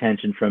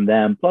attention from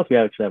them. Plus, we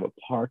actually have a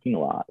parking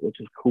lot, which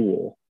is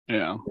cool.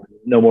 Yeah.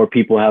 No more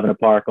people having to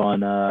park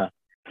on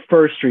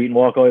First Street and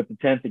walk all the way up to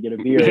 10th to get a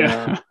beer.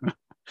 Yeah.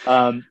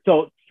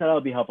 So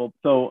that'll be helpful.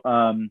 So,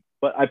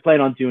 but I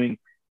plan on doing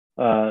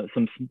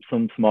some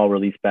small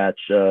release batch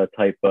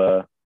type,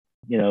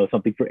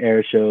 something for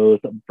air shows,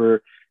 something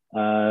for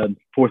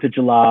 4th of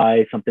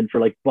July, something for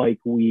like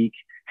Bike Week,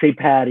 St.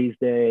 Patty's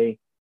Day.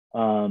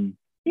 Kind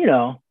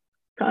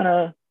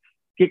of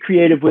get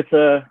creative with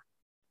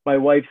my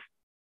wife's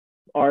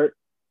art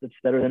that's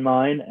better than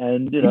mine,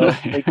 and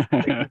make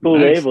cool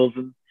Nice. labels,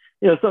 and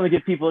something to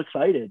get people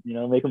excited.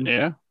 Make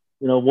them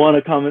want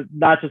to come,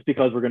 not just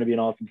because we're going to be an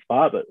awesome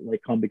spot, but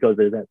like come because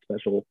there's that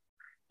special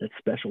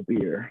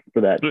beer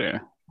for that. Yeah.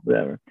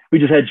 Whatever. We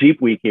just had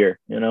Jeep Week here.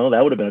 That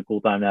would have been a cool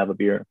time to have a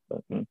beer.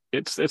 But,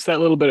 It's that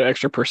little bit of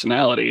extra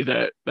personality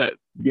that I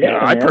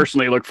man.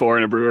 personally look for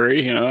in a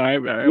brewery. I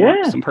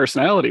want some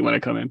personality when I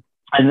come in.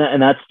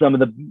 And that's something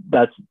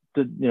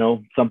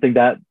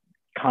that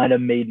kind of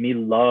made me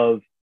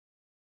love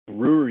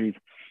breweries.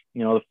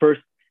 The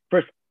first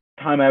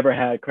time I ever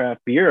had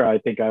craft beer, I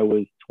think I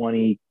was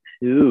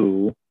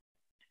 22.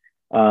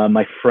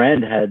 My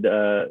friend had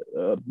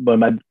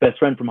my best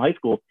friend from high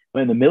school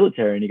went in the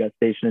military, and he got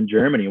stationed in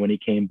Germany. When he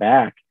came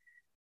back,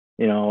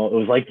 it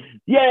was like,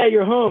 yeah,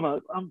 you're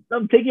home.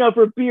 I'm taking you out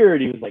for a beer.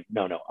 And he was like,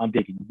 no, I'm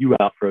taking you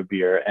out for a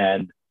beer.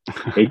 And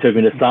he took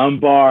me to some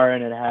bar,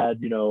 and it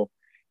had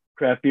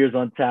craft beers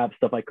on tap,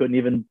 stuff I couldn't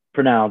even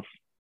pronounce.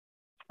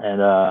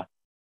 And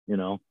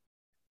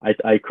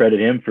I credit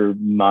him for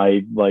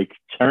my like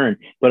turn.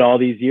 But all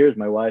these years,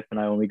 my wife and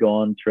I, when we go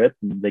on trips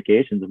and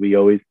vacations,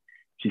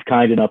 she's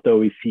kind enough to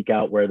always seek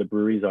out where the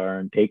breweries are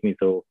and take me.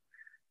 So,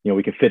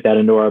 we can fit that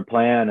into our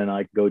plan, and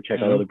I can go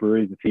check out other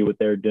breweries and see what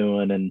they're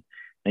doing, and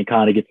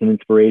kind of get some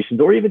inspirations,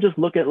 or even just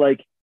look at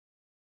like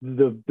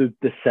the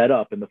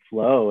setup and the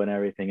flow and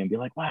everything, and be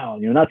like, wow,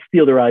 not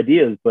steal their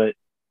ideas, but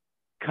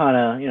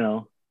kind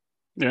of,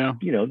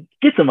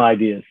 get some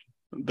ideas.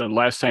 The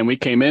last time we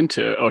came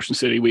into Ocean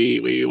City,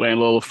 we went a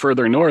little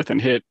further north and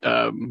hit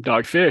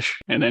Dogfish,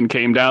 and then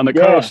came down the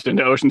coast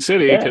into Ocean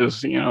City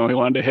because we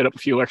wanted to hit up a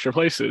few extra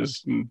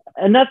places.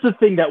 And that's the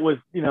thing that was,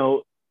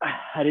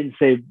 I didn't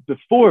say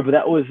before, but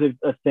that was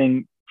a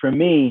thing for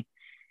me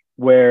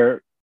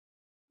where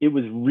it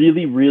was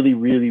really, really,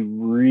 really,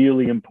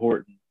 really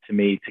important to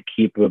me to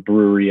keep a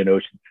brewery in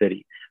Ocean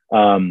City.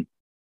 When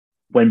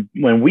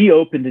we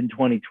opened in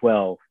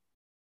 2012,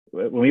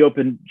 when we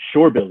opened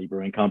Shorebilly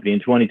Brewing Company in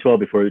 2012,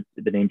 before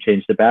the name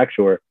changed to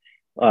Backshore,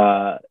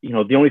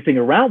 the only thing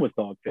around was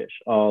Dogfish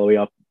all the way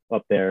up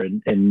there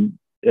and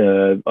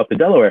up in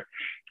Delaware.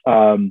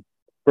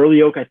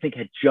 Burley Oak, I think,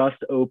 had just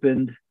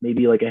opened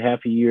maybe like a half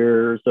a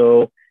year or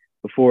so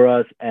before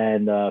us,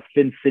 and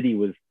Fin City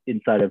was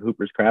inside of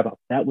Hooper's Crab House.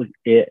 That was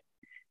it.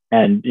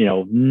 And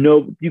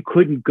you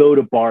couldn't go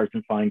to bars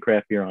and find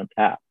craft beer on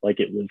tap. Like,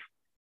 it was,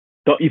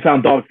 you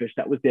found Dogfish,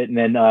 that was it, and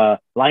then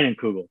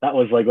Leinenkugel, that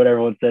was like what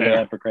everyone said they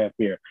had for craft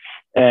beer.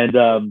 And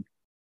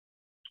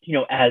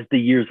as the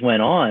years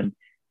went on,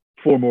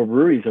 4 more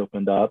breweries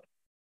opened up,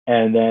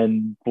 and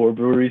then 4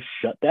 breweries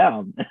shut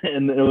down,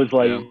 and it was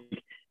like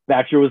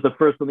Backshore was the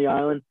first on the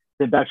island,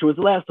 then Backshore was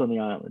the last on the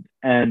island.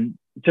 And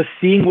just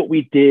seeing what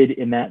we did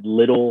in that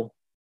little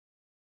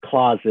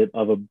closet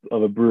of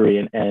a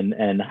brewery,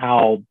 and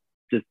how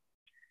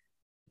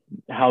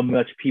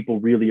much people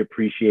really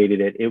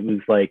appreciated it. It was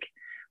like,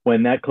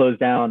 when that closed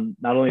down,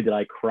 not only did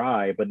I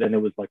cry, but then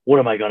it was like, what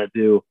am I going to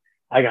do?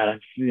 I gotta,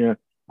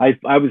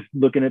 I was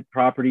looking at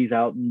properties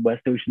out in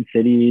West Ocean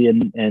City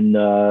and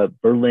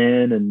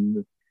Berlin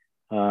and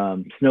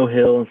Snow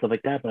Hill and stuff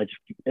like that. But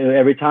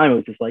every time it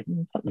was just like,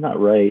 something's not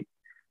right.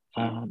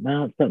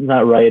 No, something's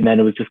not right. And then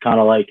it was just kind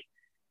of like,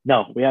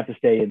 no, we have to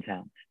stay in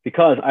town,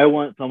 because I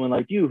want someone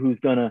like you who's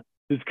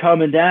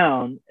coming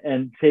down,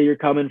 and say you're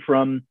coming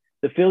from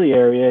the Philly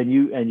area, and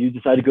you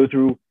decide to go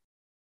through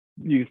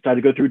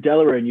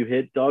Delaware, and you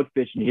hit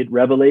Dogfish, and you hit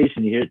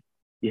Revelation, you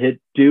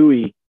hit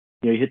Dewey,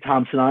 you hit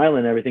Thompson Island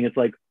and everything. It's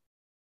like,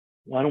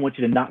 well, I don't want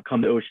you to not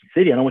come to Ocean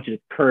City. I don't want you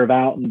to curve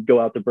out and go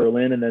out to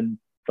Berlin and then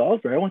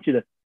Salisbury. I want you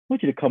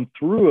to come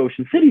through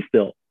Ocean City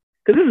still,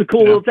 because this is a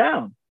cool little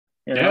town.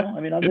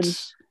 I mean,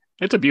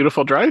 it's a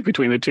beautiful drive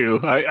between the two.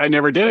 I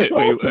never did it.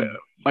 Awesome.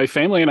 My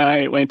family and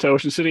I went to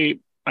Ocean City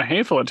a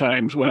handful of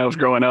times when I was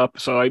growing up.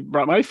 So I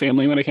brought my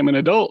family when I came an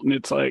adult, and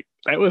it's like,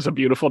 that was a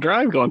beautiful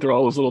drive going through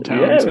all those little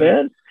towns. Yeah,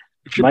 man.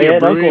 There should be a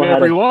brewery in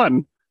every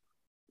one.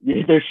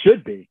 Yeah, there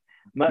should be.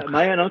 My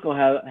aunt and uncle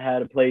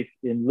had a place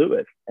in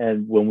Lewis,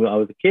 and when I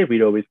was a kid,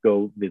 we'd always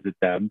go visit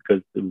them,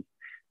 because it was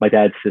my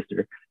dad's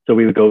sister. So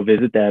we would go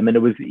visit them, and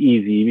it was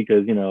easy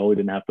because, we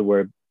didn't have to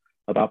worry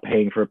about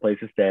paying for a place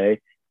to stay.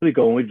 So we'd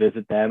go and we'd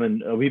visit them,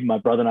 and my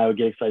brother and I would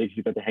get excited because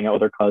we got to hang out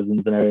with our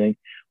cousins and everything.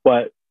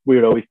 But we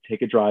would always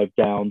take a drive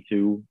down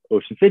to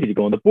Ocean City to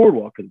go on the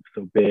boardwalk, because it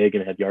was so big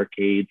and it had the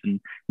arcades and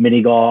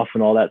mini golf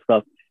and all that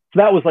stuff. So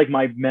that was like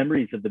my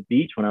memories of the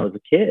beach when I was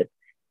a kid.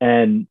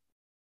 And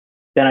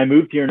then I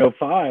moved here in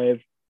 2005,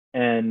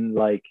 and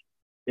like,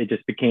 it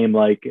just became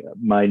like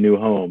my new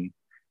home.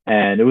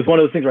 And it was one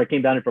of those things where I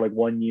came down here for like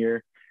 1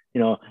 year.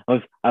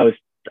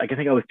 I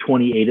think I was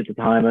 28 at the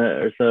time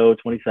or so,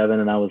 27.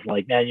 And I was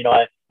like, man,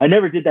 I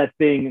never did that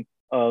thing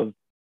of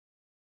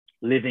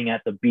living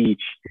at the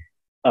beach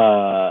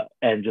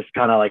and just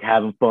kind of like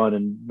having fun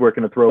and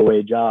working a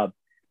throwaway job.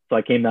 So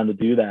I came down to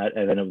do that.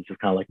 And then it was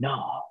just kind of like,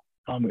 no,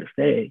 I'm going to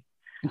stay.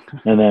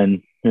 And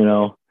then,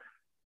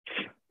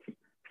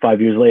 5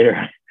 years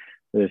later,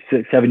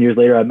 7 years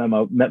later, I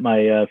met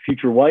my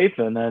future wife.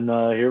 And then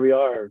here we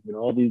are,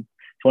 all these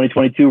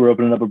 2022, we're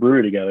opening up a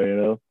brewery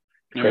together,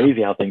 It's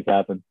crazy how things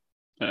happen.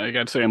 I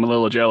got to say, I'm a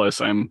little jealous.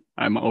 I'm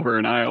over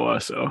in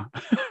Iowa, so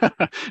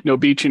no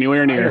beach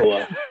anywhere near.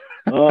 Iowa.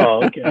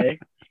 Oh, okay.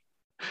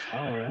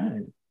 All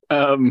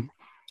right.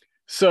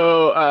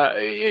 So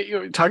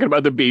you're talking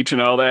about the beach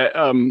and all that.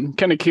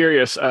 Kind of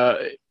curious.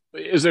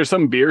 Is there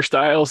some beer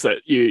styles that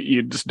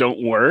you just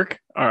don't work,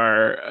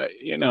 or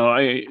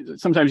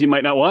sometimes you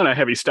might not want a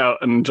heavy stout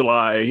in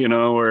July,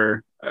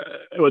 or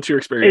what's your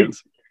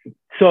experience?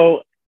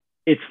 So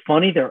it's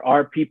funny. There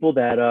are people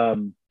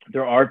that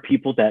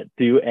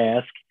do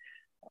ask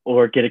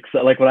or get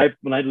excited. Like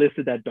when I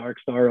listed that Dark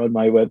Star on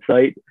my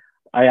website,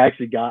 I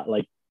actually got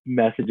like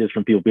messages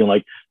from people being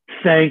like,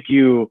 thank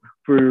you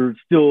for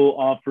still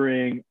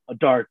offering a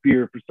dark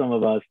beer for some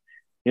of us.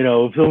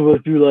 Some of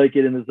us do like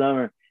it in the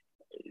summer.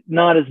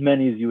 Not as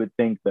many as you would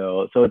think,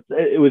 though. So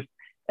it was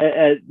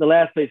at the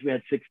last place, we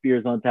had 6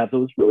 beers on tap. So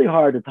it was really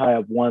hard to tie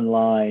up one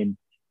line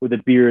with a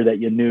beer that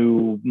you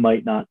knew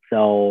might not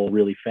sell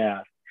really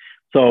fast.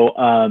 So,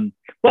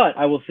 but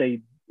I will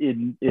say,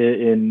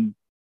 in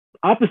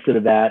opposite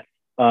of that,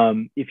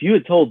 if you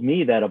had told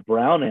me that a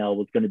brown ale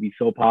was going to be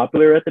so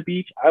popular at the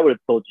beach, I would have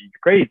told you you're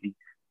crazy.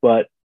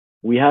 But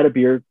we had a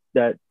beer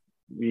that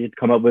we had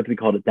come up with. We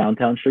called it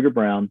Downtown Sugar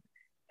Brown,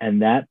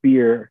 and that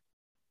beer,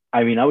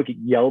 I mean, I would get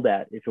yelled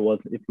at if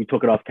we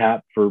took it off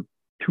tap for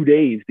 2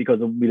 days because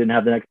we didn't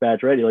have the next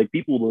batch ready. Like,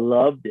 people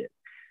loved it.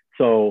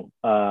 So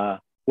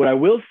what I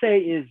will say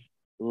is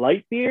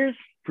light beers,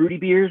 fruity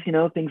beers,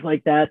 things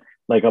like that,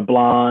 like a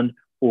blonde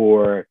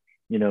or,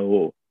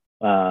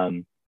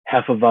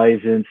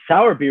 Hefeweizen.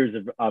 Sour beers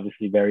are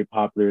obviously very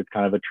popular. It's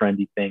kind of a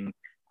trendy thing.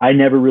 I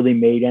never really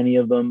made any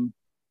of them.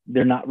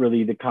 They're not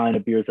really the kind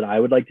of beers that I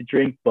would like to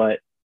drink, but,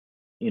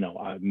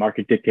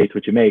 market dictates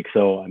what you make.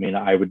 So, I mean,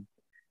 I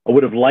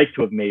would have liked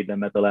to have made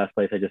them at the last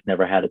place. I just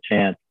never had a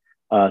chance.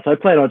 So I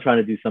plan on trying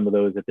to do some of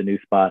those at the new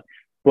spot.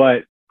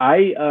 But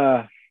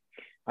I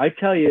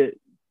tell you,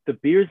 the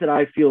beers that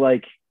I feel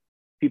like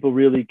people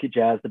really get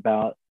jazzed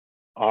about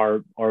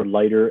are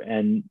lighter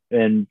and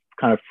kind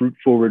of fruit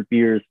forward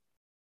beers.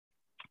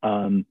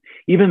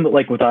 Even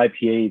like with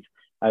IPAs,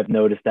 I've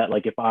noticed that,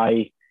 like, if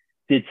I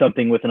did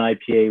something with an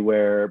IPA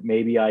where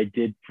maybe I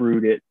did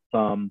fruit it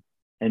some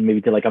and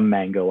maybe did like a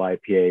mango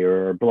IPA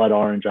or a blood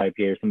orange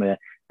IPA or something like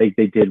that,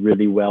 they did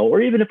really well.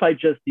 Or even if I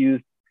just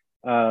used,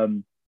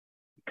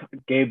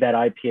 gave that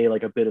IPA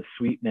like a bit of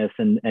sweetness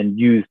and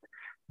used,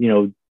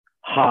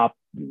 hop.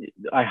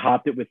 I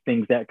hopped it with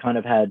things that kind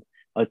of had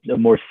a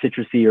more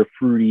citrusy or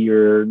fruity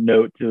or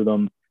note to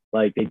them.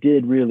 Like, they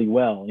did really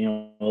well,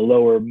 a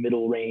lower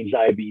middle range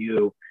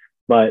IBU.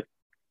 But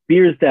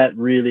beers that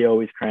really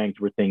always cranked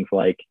were things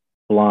like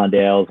blonde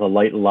ales, a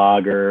light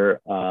lager,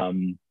 a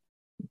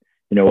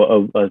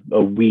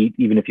wheat.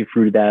 Even if you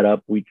fruited that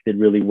up, wheats did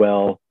really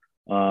well.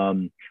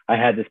 I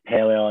had this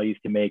pale ale I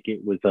used to make.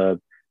 It was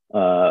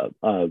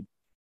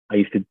I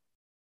used to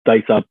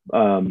dice up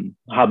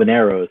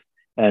habaneros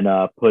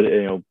and put,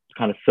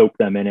 kind of soak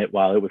them in it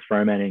while it was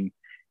fermenting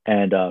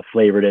and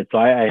flavored it. So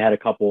I had a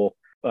couple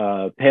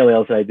pale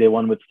ales that I did,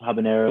 one with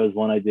habaneros,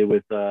 one I did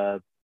with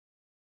a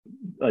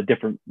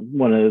different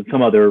one of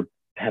some other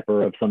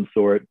pepper of some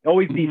sort.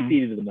 Always be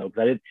seeded them though,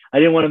 because I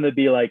didn't want them to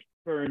be like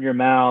burn your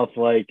mouth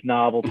like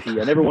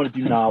novelty. I never want to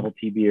do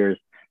novelty beers.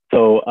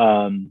 So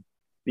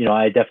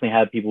I definitely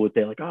had people would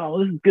say like, oh, well,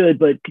 this is good,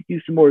 but could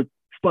use some more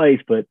spice.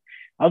 But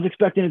I was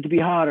expecting it to be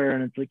hotter,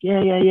 and it's like,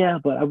 yeah.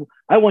 But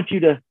I want you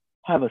to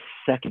have a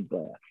second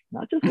glass,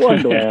 not just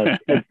one glass,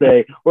 and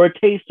say, or a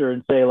taster,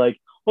 and say like,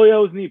 oh yeah, it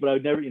was neat, but I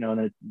would never,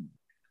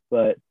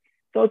 but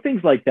so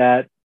things like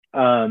that.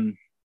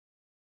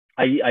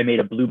 I made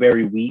a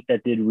blueberry wheat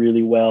that did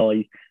really well.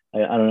 I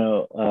don't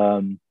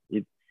know.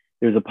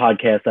 There's a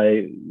podcast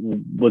I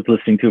was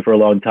listening to for a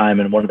long time,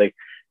 and one of the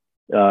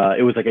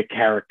it was like a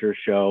character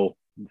show.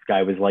 This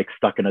guy was like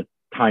stuck in a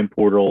time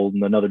portal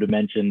in another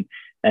dimension,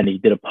 and he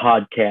did a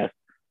podcast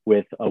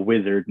with a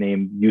wizard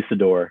named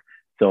Usador.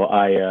 So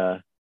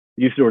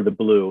Usador the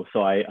Blue.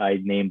 So I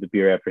named the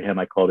beer after him.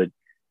 I called it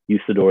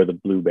Usador the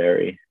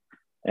Blueberry,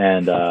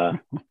 and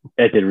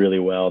it did really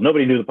well.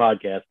 Nobody knew the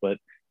podcast, but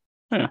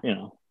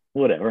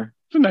whatever.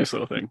 It's a nice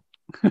little thing.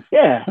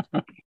 Yeah,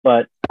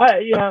 but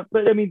I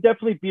mean,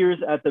 definitely beers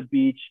at the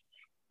beach.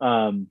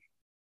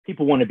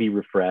 People want to be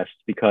refreshed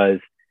because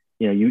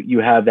you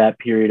have that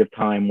period of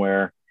time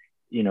where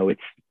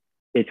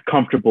it's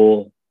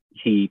comfortable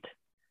heat,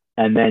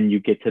 and then you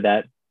get to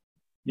that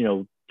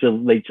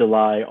late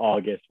July,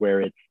 August,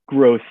 where it's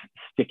gross,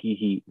 sticky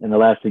heat, and the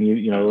last thing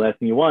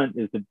you want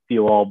is to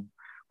feel all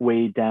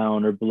weighed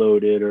down or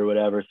bloated or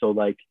whatever. So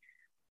like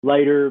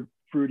lighter,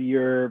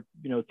 fruitier,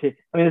 I mean,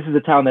 this is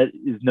a town that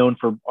is known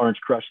for orange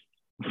crushes.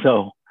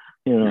 So,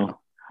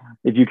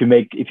 if you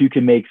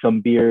can make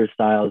some beer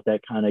styles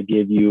that kind of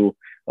give you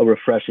a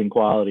refreshing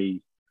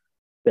quality,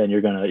 then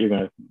you're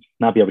gonna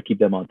not be able to keep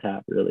them on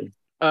tap, really.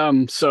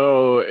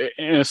 So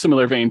in a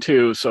similar vein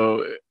too,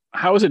 so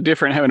how is it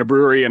different having a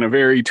brewery in a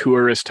very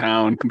tourist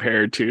town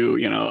compared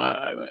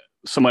to,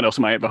 someone else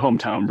might have a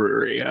hometown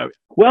brewery?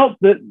 Well,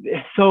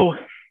 so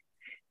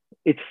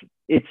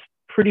it's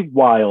pretty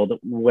wild.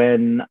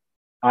 When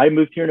I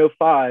moved here in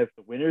 2005,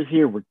 the winters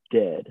here were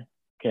dead.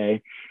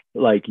 Okay.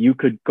 Like, you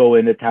could go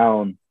into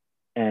town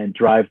and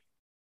drive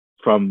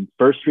from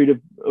First Street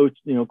of,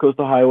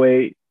 Coastal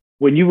Highway.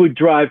 When you would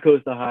drive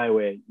Coastal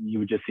Highway, you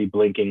would just see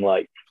blinking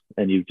lights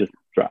and you just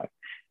drive.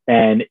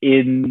 And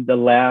in the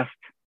last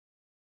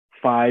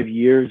 5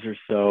 years or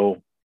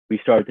so, we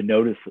started to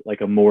notice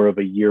like a more of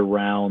a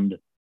year-round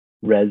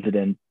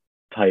resident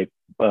type,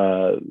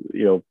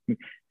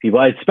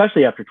 people,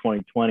 especially after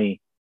 2020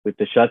 with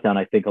the shutdown.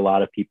 I think a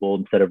lot of people,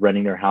 instead of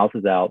renting their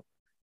houses out,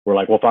 were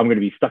like, well, if I'm going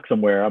to be stuck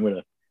somewhere, I'm going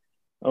to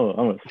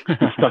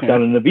be stuck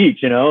down in the beach,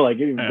 like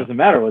it doesn't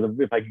matter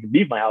if I can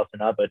leave my house or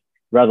not, but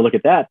rather look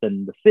at that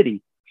than the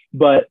city.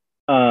 But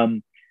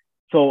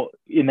so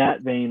in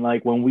that vein,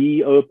 like when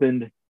we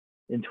opened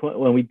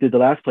when we did the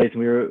last place and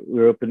we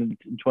were open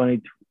in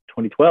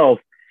 2012,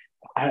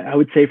 I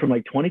would say from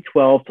like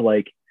 2012 to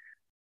like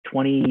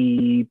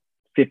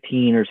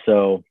 2015 or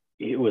so,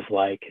 it was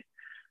like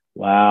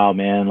wow,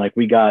 man, like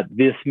we got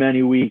this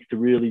many weeks to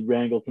really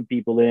wrangle some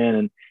people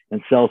in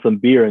and sell some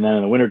beer. And then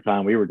in the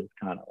wintertime, we were just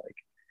kind of like,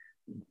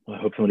 I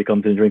hope somebody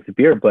comes in and drinks a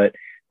beer.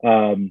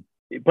 Um,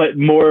 but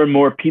more and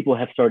more people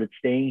have started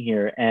staying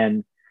here.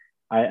 And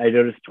I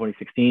noticed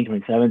 2016,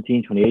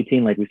 2017,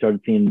 2018, like we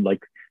started seeing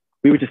like,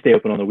 we would just stay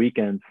open on the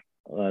weekends,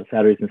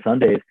 Saturdays and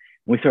Sundays. And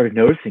we started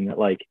noticing that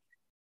like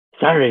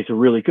Saturdays are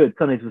really good.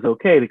 Sundays was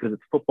okay because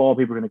it's football.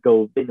 People are going to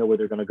go, they know where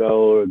they're going to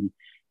go, and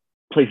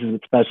places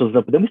with special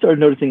stuff. But then we started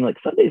noticing like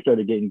Sundays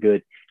started getting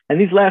good. And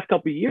these last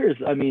couple of years,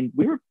 I mean,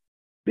 we were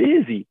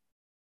busy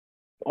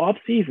off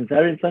season,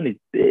 Saturday and Sundays,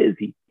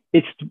 busy.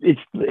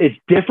 It's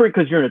different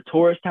because you're in a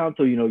tourist town,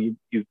 so you know you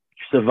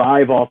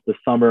survive off the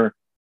summer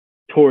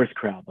tourist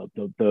crowd,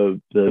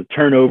 the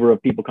turnover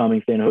of people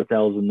coming, staying in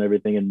hotels and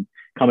everything, and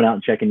coming out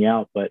and checking you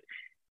out. But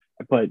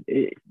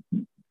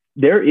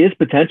there is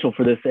potential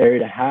for this area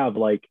to have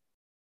like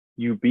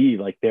you be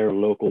like their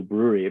local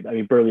brewery. I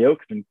mean, Burley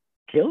Oak's been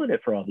killing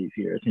it for all these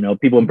years. You know,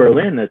 people in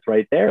Berlin, that's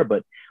right there.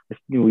 But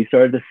we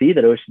started to see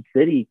that Ocean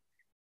City,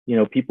 you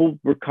know, people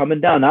were coming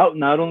down.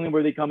 Not only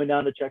were they coming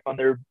down to check on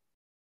their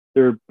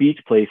beach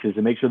places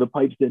and make sure the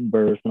pipes didn't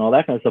burst and all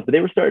that kind of stuff, but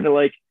they were starting to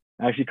like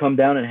actually come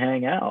down and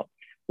hang out,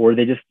 or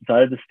they just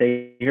decided to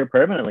stay here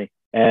permanently.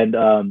 And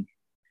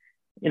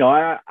you know,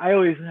 I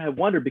always have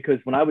wondered, because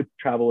when I would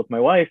travel with my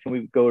wife and we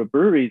would go to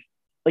breweries,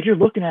 like you're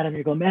looking at them,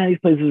 you're going, man, these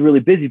places are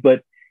really busy,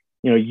 but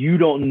you know, you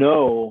don't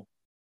know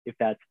if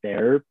that's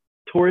their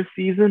tourist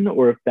season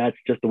or if that's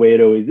just the way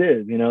it always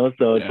is, you know?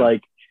 So it's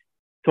like,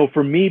 so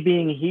for me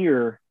being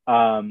here,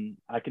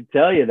 I can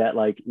tell you that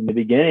like in the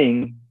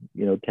beginning,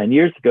 you know, 10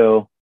 years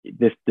ago,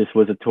 this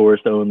was a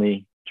tourist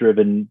only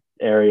driven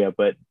area,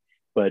 but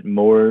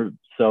more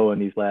so in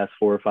these last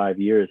 4 or 5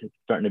 years, it's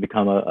starting to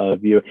become a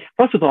view.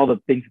 Plus with all the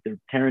things that they're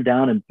tearing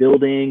down and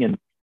building, and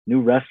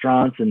new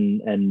restaurants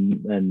and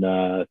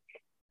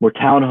more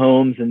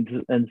townhomes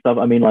and stuff.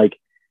 I mean, like,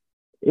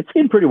 it's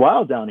getting pretty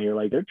wild down here.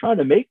 Like they're trying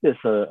to make this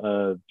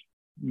a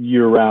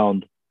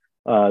year-round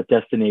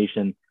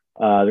destination.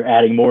 They're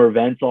adding more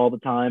events all the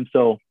time.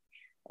 So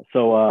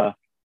I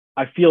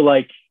feel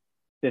like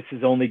this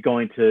is only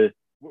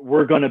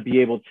we're going to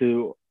be able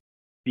to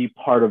be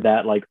part of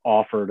that like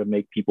offer to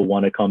make people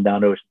want to come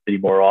down to Ocean City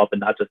more often,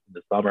 not just in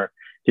the summer, to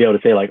be able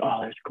to say like,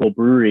 oh, there's a cool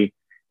brewery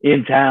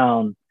in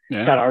town.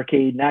 Yeah. Got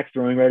arcade and axe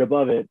throwing right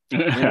above it, you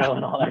know,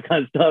 and all that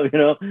kind of stuff, you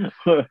know.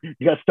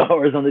 You got Star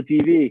Wars on the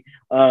TV.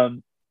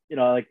 You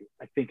know, like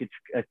I think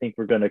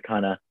we're gonna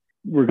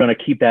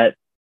keep that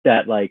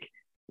like,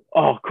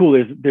 oh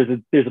cool,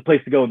 there's a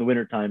place to go in the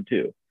wintertime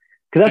too.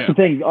 Because that's the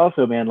thing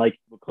also, man, like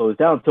we'll close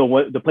down. So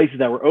what the places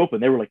that were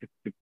open, they were like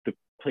the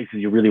places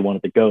you really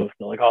wanted to go.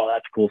 So like, oh,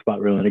 that's a cool spot,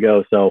 really want to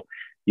go. So,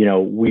 you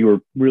know, we were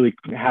really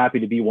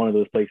happy to be one of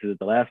those places at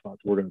the last month.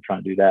 So we're going to try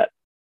and do that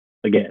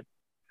again,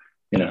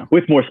 you know,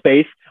 with more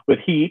space, with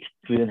heat.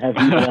 So we didn't have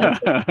heat.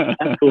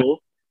 That's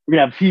cool. We're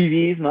going to have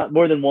TVs, not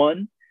more than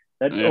one.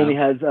 That only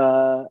has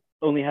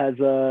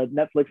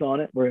Netflix on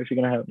it. We're actually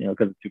going to have, you know,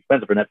 because it's too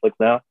expensive for Netflix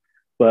now,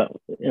 but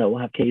you know, we'll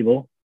have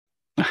cable.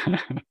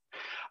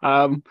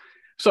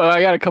 So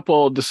I got a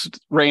couple just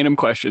random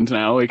questions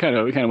now. We kind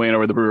of went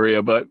over the brewery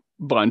a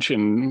bunch,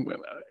 and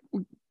I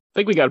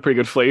think we got a pretty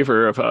good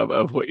flavor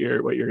of what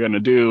you're going to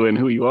do and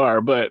who you are.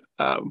 But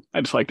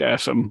I'd just like to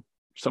ask some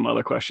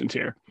other questions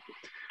here.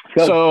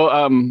 Go. So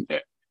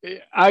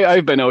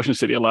I've been to Ocean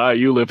City a lot.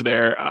 You live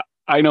there.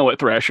 I know what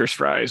Thrasher's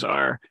fries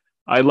are.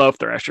 I love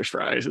Thrasher's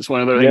fries. It's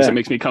one of the things that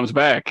makes me comes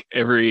back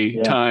every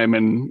time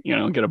and, you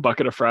know, get a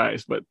bucket of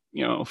fries. But,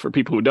 you know, for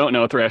people who don't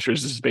know,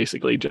 Thrasher's is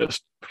basically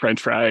just French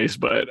fries,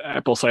 but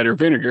apple cider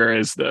vinegar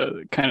is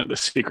the kind of the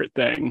secret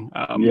thing.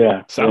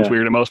 Sounds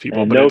weird to most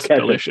people, and but it's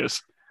ketchup.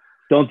 Delicious.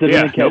 Don't dip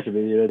them in ketchup.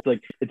 Nope.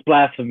 It's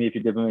blasphemy if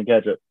you dip them in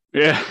ketchup.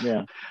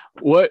 Yeah.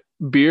 What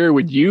beer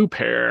would you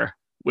pair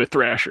with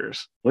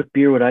Thrasher's? What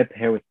beer would I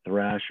pair with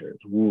Thrasher's?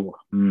 Ooh,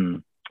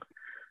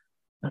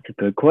 that's a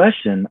good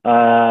question.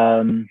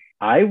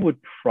 I would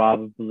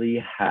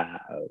probably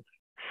have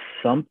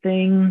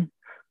something.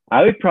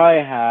 I would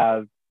probably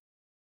have,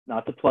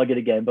 not to plug it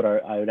again, but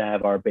I would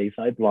have our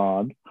Bayside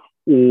Blonde,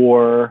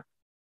 or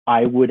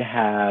I would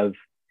have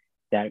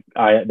that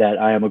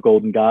I Am a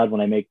Golden God when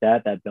I make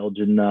that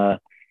Belgian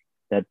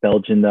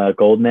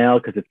golden ale,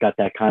 because it's got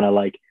that kind of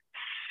like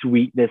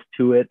sweetness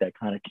to it, that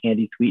kind of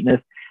candy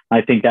sweetness.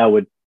 I think that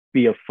would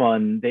be a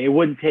fun. They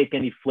wouldn't take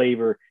any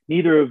flavor.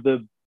 Neither of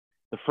the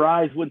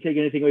fries wouldn't take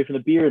anything away from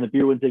the beer, and the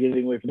beer wouldn't take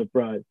anything away from the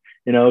fries,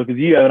 you know, because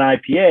you have an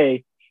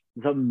IPA,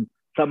 something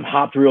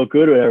hopped real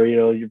good or whatever, you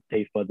know, your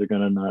taste buds are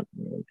going to not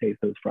taste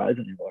those fries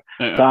anymore.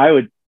 Yeah. So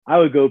I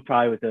would go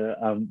probably with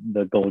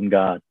the Golden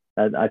God.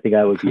 I think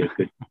that would be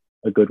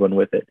a good one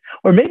with it.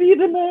 Or maybe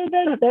even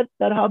that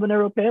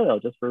habanero pale ale,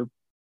 just for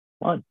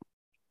fun.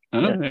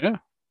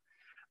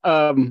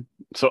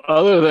 So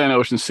other than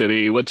Ocean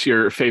City, what's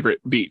your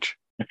favorite beach?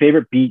 My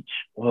favorite beach?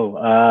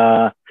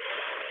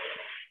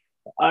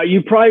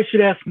 You probably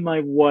should ask my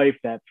wife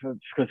that,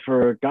 because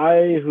for a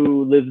guy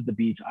who lives at the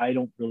beach, I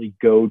don't really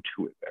go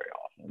to it very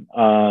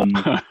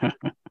often.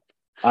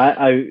 Not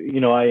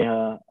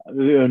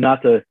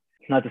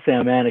to say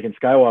I'm Anakin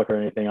Skywalker or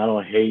anything. I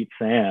don't hate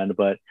sand,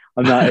 but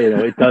I'm not.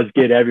 It does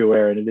get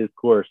everywhere, and it is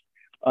coarse.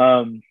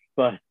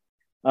 But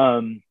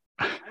I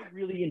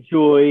really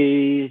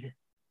enjoyed.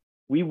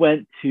 We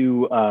went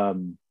to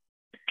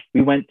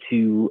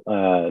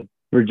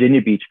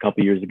Virginia Beach a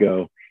couple years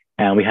ago,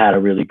 and we had a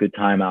really good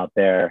time out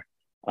there.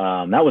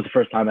 That was the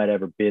first time I'd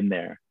ever been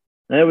there.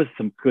 And there was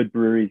some good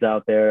breweries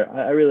out there.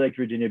 I really liked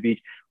Virginia Beach.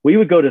 We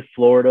would go to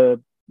Florida.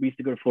 We used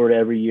to go to Florida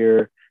every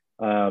year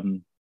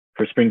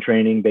for spring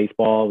training,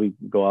 baseball. We'd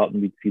go out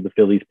and we'd see the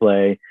Phillies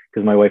play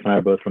because my wife and I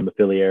are both from the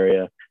Philly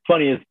area. It's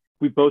funny is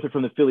we both are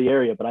from the Philly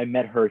area, but I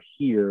met her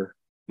here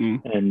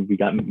and we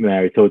got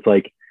married. So it's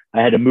like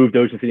I had to move to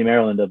Ocean City,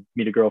 Maryland to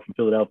meet a girl from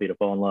Philadelphia to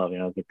fall in love.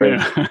 It's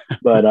crazy.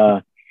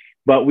 Yeah.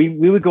 But we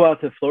would go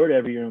out to Florida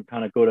every year and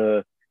kind of go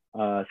to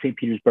St.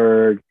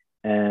 Petersburg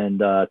and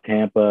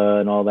Tampa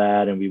and all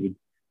that, and we would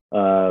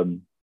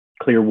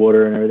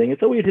Clearwater and everything. And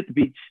so we'd hit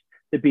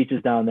the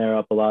beaches down there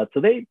up a lot.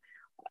 So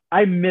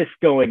I miss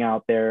going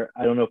out there.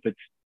 I don't know if it's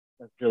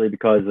necessarily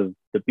because of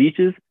the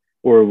beaches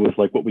or it was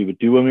like what we would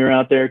do when we were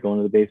out there, going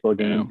to the baseball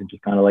games and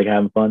just kind of like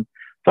having fun.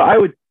 So I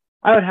would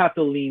have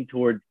to lean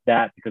towards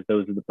that because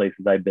those are the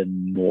places I've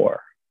been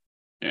more.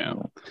 Yeah.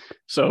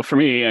 So for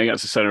me, I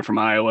guess the center from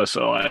Iowa.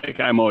 So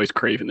I'm always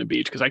craving the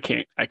beach because I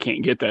can't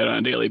get that on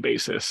a daily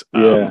basis.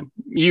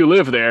 You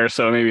live there,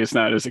 so maybe it's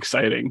not as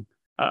exciting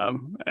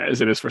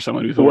as it is for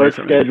someone who's away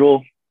from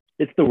schedule.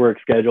 It's the work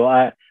schedule.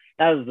 That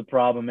was the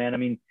problem, man. I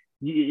mean,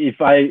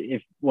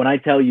 when I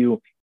tell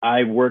you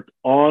I worked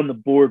on the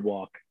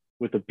boardwalk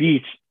with the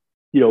beach,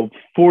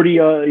 40,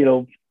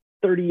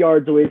 30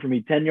 yards away from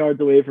me, 10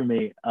 yards away from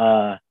me,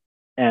 and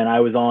I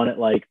was on it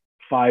like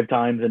 5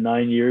 times in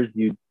 9 years,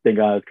 you'd think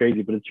I was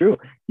crazy, but it's true.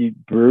 A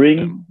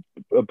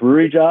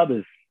brewery job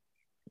is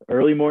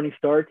early morning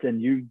starts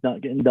and you're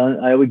not getting done.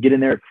 I would get in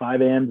there at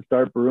 5 a.m. to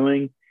start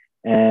brewing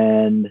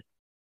and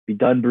be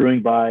done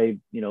brewing by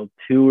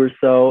 2 or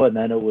so, and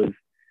then it was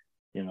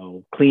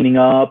cleaning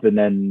up and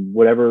then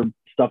whatever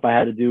stuff I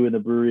had to do in the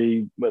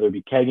brewery, whether it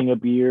be kegging a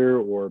beer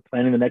or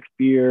planning the next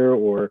beer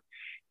or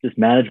just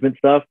management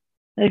stuff.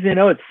 And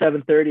it's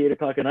 7:30, 8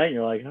 o'clock at night, and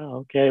you're like,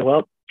 oh, okay,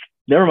 well,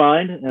 never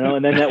mind.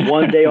 And then that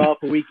one day off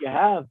a week you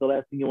have, the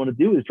last thing you want to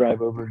do is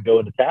drive over and go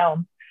into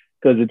town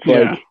because it's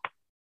sure.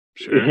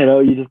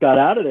 You just got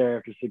out of there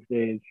after 6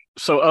 days.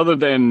 So other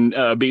than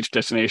beach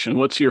destination,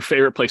 what's your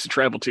favorite place to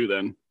travel to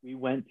then? We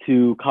went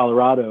to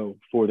Colorado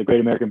for the Great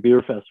American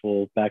Beer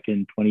Festival back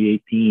in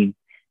 2018.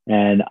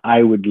 And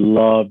I would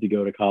love to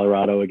go to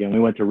Colorado again. We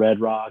went to Red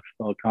Rocks,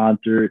 saw a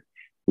concert.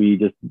 We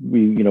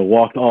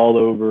walked all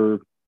over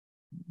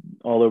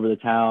the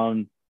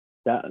town.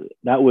 That's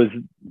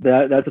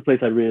a place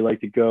I'd really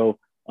like to go.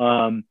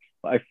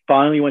 I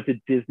finally went to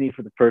Disney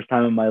for the first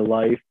time in my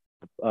life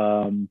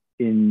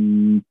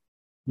in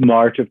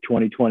March of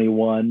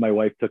 2021. My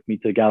wife took me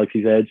to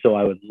Galaxy's Edge, so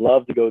I would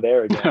love to go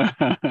there again.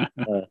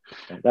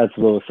 That's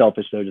a little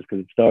selfish though, just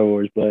because it's Star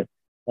Wars.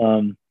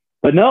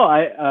 But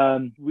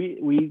no,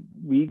 we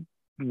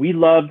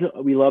loved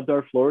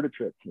our Florida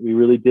trips. We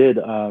really did.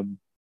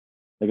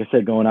 Like I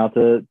said, going out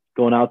to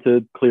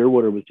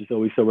Clearwater was just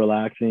always so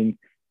relaxing.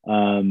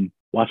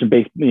 Watching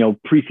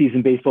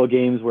preseason baseball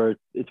games where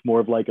it's more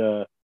of like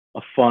a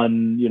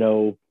fun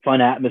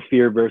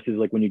atmosphere versus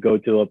like when you go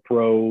to a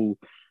pro,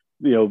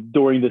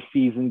 during the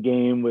season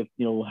game with,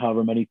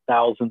 however many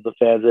thousands of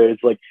fans there.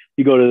 It's like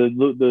you go to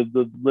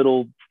the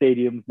little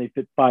stadiums and they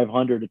fit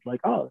 500. It's like,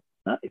 oh,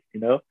 that's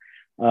nice,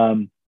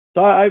 So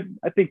I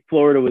think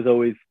Florida was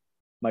always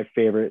my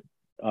favorite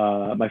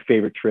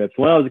trips.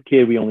 When I was a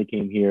kid, we only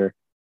came here,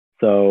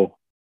 so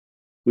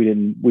we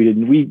didn't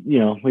really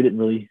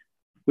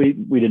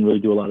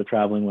do a lot of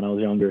traveling when I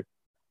was younger.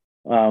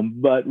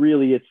 But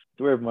really, it's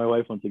wherever my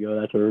wife wants to go,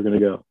 that's where we're going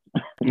to go.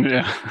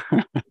 Yeah.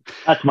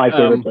 That's my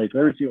favorite place,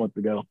 wherever she wants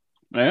to go.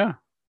 Yeah.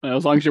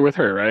 As long as you're with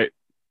her, right?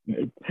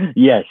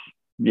 Yes.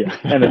 Yeah.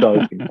 And it's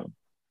always been fun.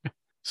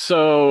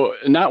 So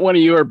not one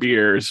of your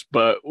beers,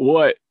 but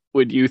what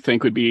would you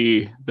think would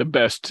be the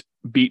best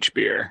beach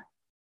beer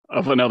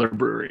of another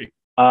brewery?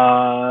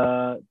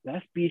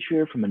 Best beach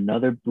beer from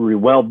another brewery.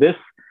 Well,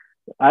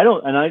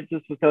 I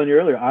just was telling you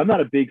earlier, I'm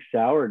not a big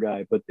sour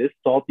guy, but this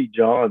Salty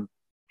John's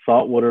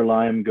saltwater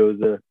lime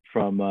goza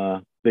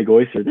from Big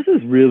Oyster, this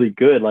is really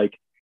good. Like,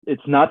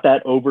 it's not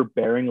that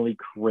overbearingly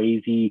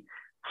crazy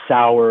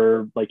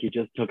sour, like you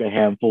just took a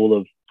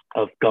handful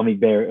of gummy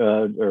bear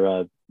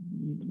or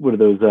what are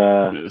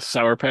those?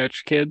 Sour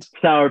Patch Kids?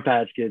 Sour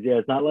Patch Kids, yeah.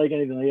 It's not like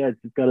anything like that.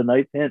 It's just got a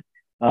nice hint.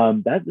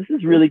 This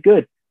is really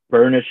good.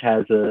 Burnish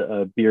has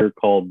a beer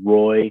called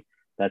Roy.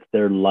 That's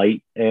their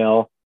light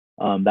ale.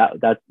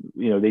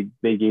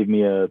 They gave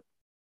me a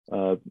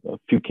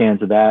few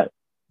cans of that,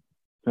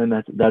 and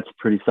that's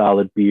pretty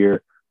solid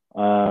beer.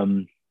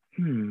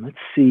 Let's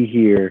see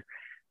here.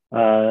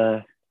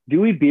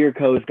 Dewey Beer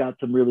Co.'s got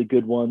some really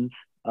good ones.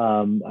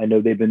 I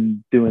know they've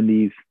been doing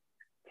these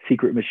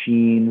secret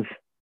machines.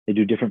 They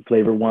do different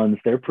flavor ones.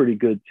 They're pretty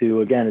good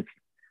too. Again, it's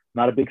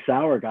not a big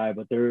sour guy,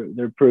 but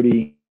they're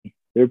pretty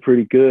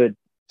good.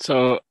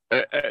 So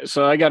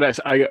So I got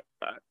a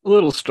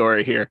little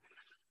story here.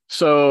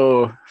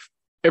 So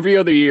every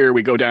other year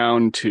we go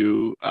down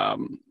to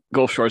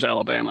Gulf Shores,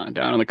 Alabama,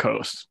 down on the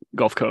coast,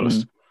 Gulf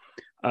Coast.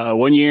 Mm.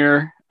 One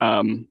year,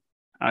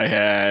 I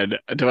had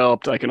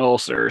developed like an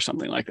ulcer or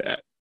something like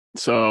that.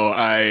 So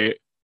I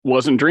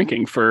wasn't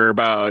drinking for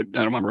about, I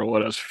don't remember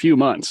what it was, a few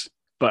months.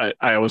 But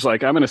I was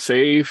like, I'm going to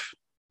save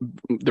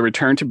the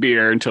return to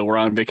beer until we're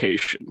on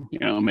vacation,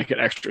 make it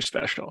extra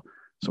special.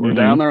 So we're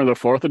down Hmm. there on the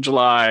 4th of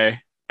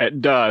July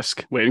at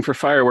dusk, waiting for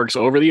fireworks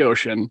over the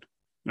ocean.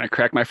 And I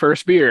cracked my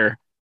first beer.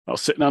 I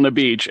was sitting on the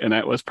beach, and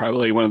that was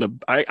probably one of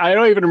I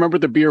don't even remember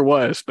what the beer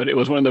was, but it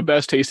was one of the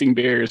best tasting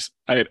beers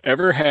I had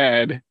ever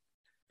had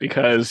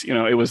because,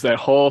 it was that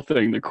whole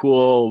thing, the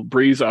cool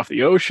breeze off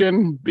the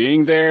ocean,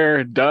 being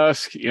there,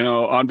 dusk,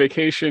 on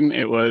vacation.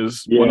 It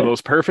was one of Yeah.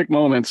 those perfect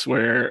moments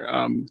where,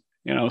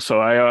 so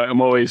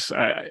I'm always,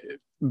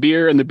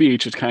 beer and the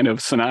beach is kind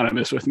of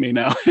synonymous with me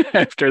now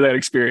after that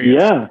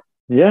experience. Yeah.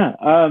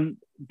 Yeah.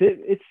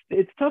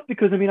 It's tough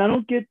because I mean I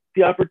don't get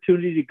the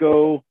opportunity to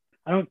go.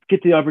 I don't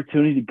get the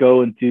opportunity to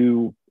go and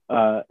do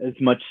as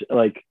much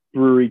like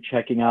brewery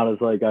checking out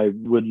as like I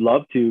would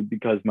love to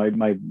because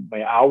my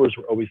hours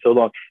were always so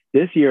long.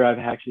 This year I've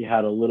actually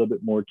had a little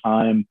bit more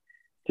time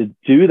to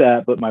do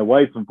that, but my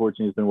wife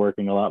unfortunately has been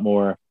working a lot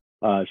more.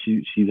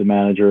 She's a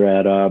manager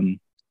at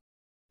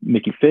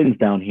Mickey Finn's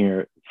down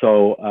here,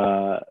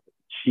 so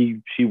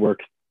she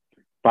works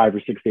 5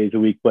 or 6 days a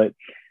week. But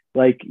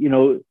like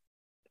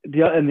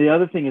the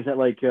other thing is that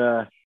like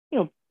you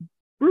know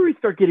breweries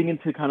start getting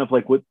into kind of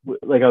like what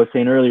like I was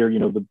saying earlier,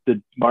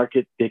 the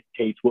market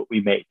dictates what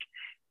we make.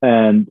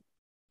 And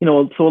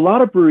so a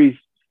lot of breweries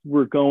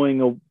were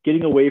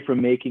getting away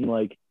from making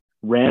like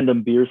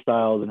random beer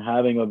styles and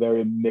having a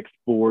very mixed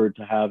board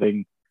to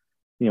having,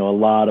 a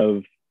lot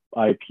of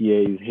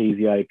IPAs,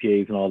 hazy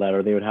IPAs and all that,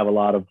 or they would have a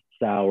lot of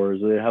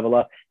sours, or they'd have a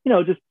lot,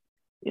 just,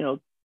 you know,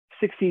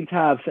 16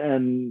 taps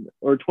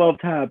or 12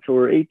 taps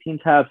or 18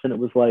 taps. And it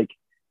was like,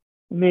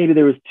 maybe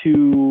there was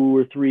 2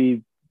 or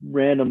 3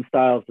 random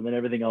styles, and then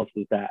everything else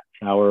was that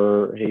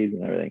sour, hazy,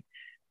 and everything.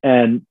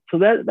 And so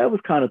that was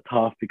kind of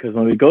tough because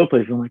when we go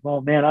places, I'm like,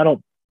 oh man, I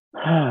don't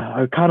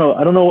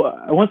know.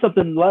 I want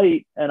something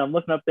light, and I'm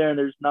looking up there, and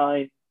there's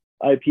 9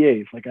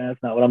 IPAs. Like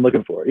that's not what I'm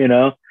looking for.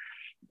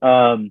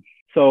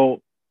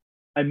 So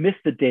I miss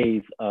the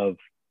days of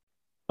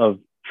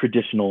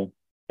traditional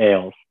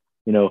ales,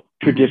 Mhm.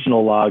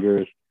 traditional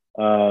lagers,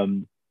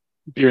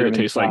 Beer that German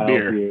tastes like style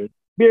beer.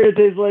 beer that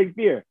tastes like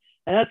beer.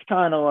 And that's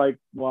kind of like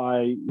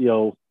why,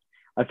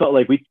 I felt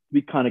like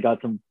we kind of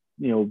got some,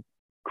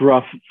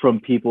 gruff from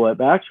people at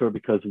Backshore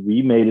because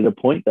we made it a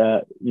point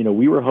that,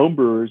 we were home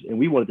brewers and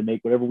we wanted to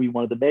make whatever we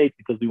wanted to make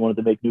because we wanted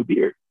to make new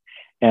beer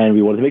and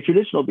we wanted to make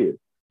traditional beer.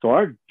 So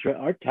our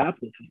tap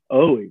list is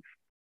always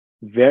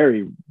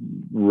very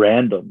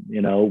random,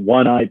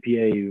 one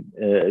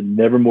IPA,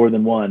 never more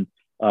than one.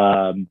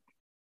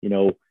 You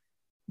know,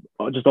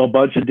 just a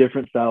bunch of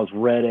different styles,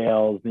 red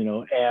ales,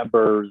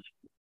 ambers,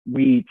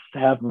 wheats,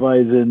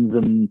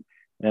 Hefeweizens,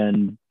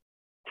 and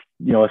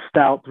a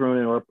stout thrown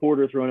in or a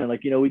porter thrown in.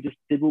 Like, we just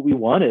did what we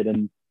wanted.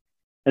 And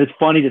it's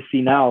funny to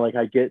see now, like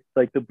I get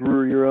like the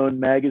brewer your own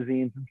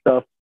magazines and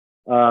stuff.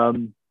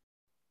 Um,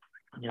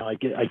 I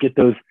get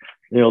those,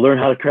 learn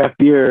how to craft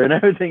beer and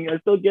everything. I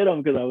still get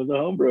them because I was a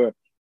home brewer.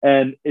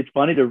 And it's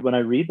funny when I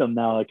read them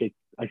now, like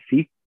I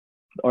see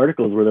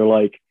articles where they're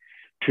like,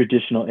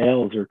 traditional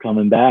ales are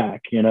coming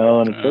back, and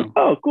it's like, Oh.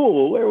 oh, cool.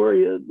 Well, where were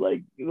you?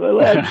 Like the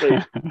last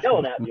place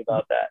yelling at me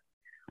about that.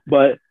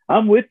 But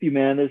I'm with you,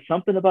 man. There's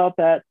something about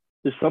that.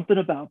 There's something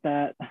about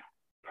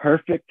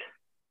perfect,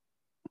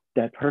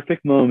 that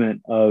perfect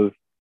moment of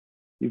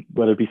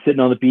whether it be sitting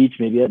on the beach,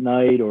 maybe at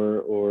night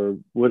or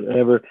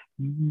whatever.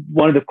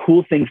 One of the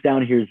cool things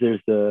down here is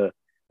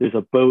there's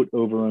a boat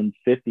over on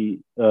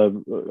 50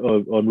 on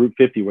Route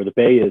 50 where the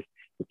bay is.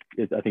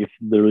 I think it's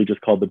literally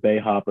just called the Bay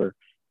Hopper,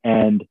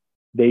 and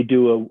they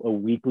do a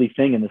weekly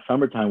thing in the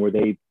summertime where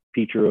they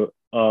feature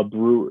a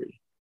brewery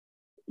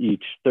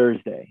each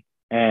Thursday.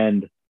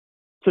 And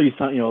so you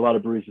sign, a lot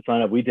of breweries to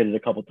sign up. We did it a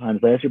couple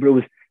times last year, but it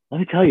was, let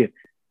me tell you,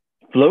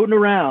 floating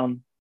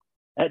around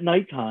at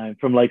nighttime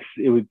from like,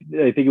 I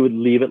think it would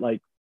leave at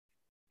like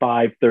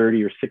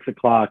 5:30 or 6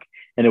 o'clock,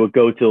 and it would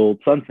go till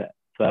sunset.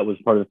 So that was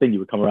part of the thing. You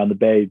would come around the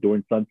bay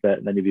during sunset,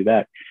 and then you'd be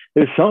back.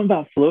 There's something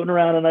about floating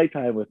around at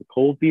nighttime with a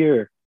cold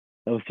beer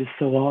that was just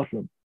so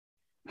awesome,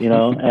 And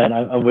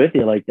I'm with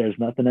you. Like, there's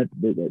nothing it's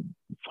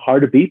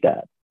hard to beat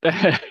that.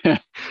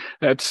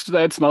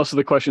 That's most of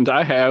the questions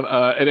I have.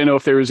 I didn't know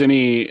if there was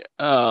any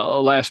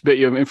last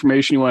bit of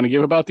information you want to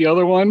give about the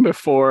other one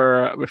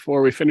before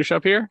we finish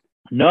up here.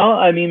 No,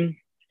 I mean,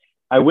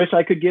 I wish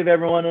I could give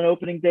everyone an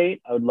opening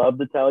date. I would love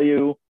to tell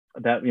you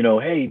that,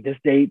 hey, this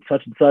date,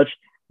 such and such,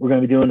 we're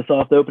going to be doing a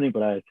soft opening,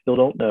 but I still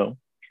don't know.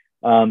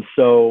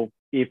 So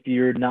if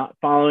you're not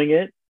following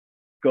it,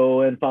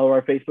 go and follow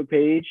our Facebook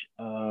page,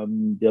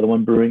 The Other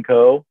One Brewing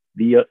Co.,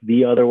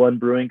 the Other One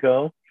Brewing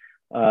Co.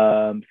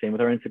 Same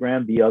with our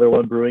Instagram, The Other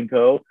One Brewing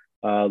Co.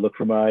 Look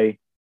for my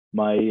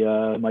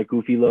my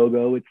goofy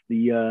logo. It's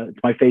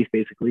my face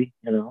basically,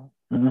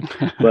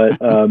 But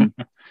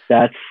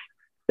that's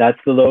the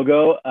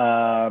logo.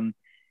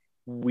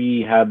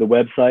 We have the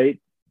website,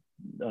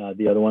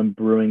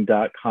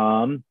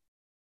 theotheronebrewing.com,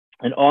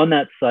 and on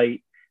that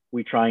site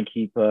we try and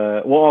keep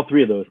all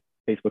three of those,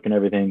 Facebook and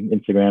everything,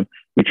 Instagram.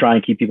 We try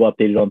and keep people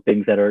updated on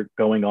things that are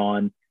going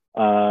on.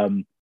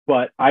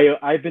 But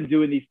I've been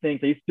doing these things.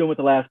 I used to do them with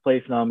the last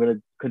place. Now I'm going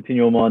to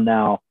continue them on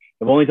now.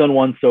 I've only done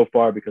one so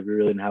far because we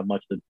really didn't have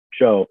much to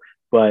show.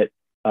 But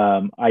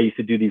I used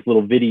to do these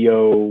little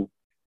video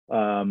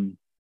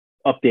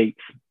updates,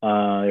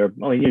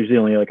 or usually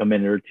only like a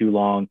minute or two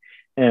long,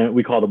 and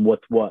we call them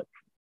What's What.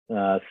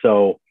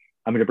 So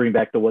I'm going to bring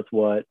back the What's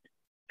What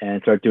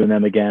and start doing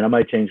them again. I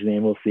might change the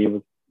name. We'll see. It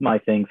was my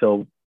thing,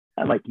 so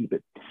I might keep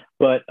it.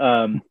 But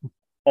on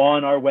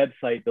our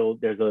website, though,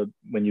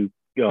 when you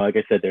go, like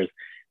I said, there's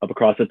up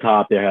across the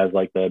top, there has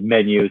like the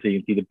menu, so you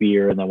can see the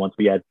beer, and then once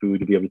we add food,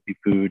 you'll be able to see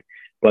food.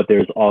 But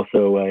there's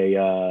also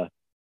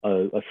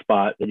a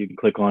spot that you can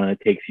click on, and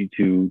it takes you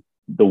to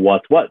the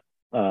What's What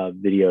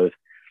videos,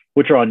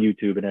 which are on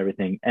YouTube and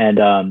everything. And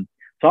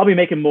so I'll be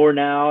making more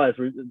now,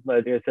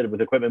 like I said,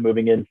 with equipment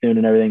moving in soon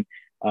and everything.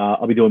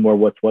 I'll be doing more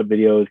What's What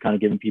videos, kind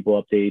of giving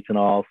people updates and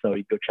all. So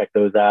you can go check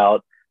those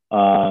out.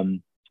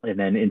 And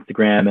then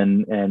Instagram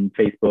and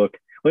Facebook.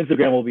 Well,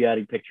 Instagram will be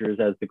adding pictures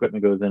as the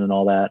equipment goes in and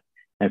all that.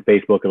 And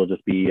Facebook, it'll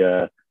just be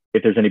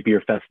if there's any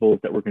beer festivals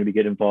that we're going to be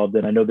getting involved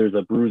in. I know there's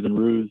a Brews and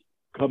Ruse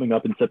coming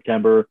up in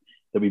September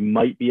that we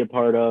might be a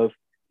part of.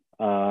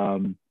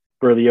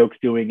 Burley Oak's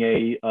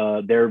doing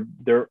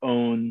their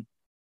own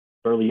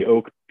Burley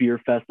Oak Beer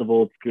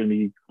Festival. It's going to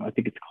be, I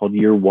think it's called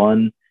Year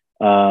One.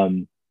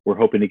 We're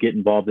hoping to get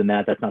involved in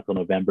that. That's not till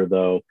November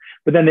though.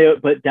 But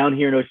down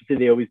here in Ocean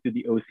City, they always do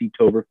the OC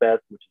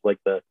Toberfest, which is like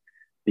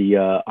the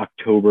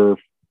October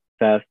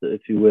fest,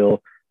 if you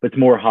will. But it's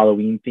more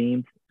Halloween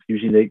themed.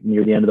 Usually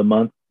near the end of the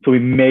month. So we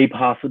may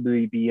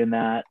possibly be in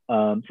that.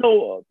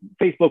 So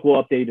Facebook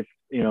will update and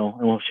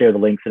we'll share the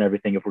links and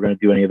everything if we're going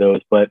to do any of those.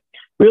 But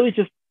really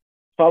just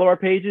follow our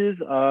pages.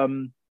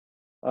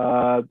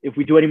 If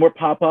we do any more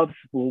pop-ups,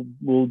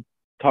 we'll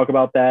talk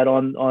about that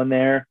on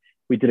there.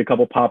 We did a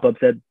couple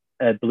pop-ups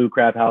at Blue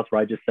Crab House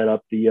where I just set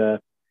up a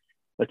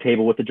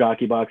table with the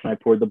jockey box and I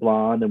poured the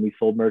blonde and we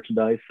sold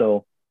merchandise.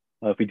 So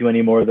if we do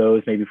any more of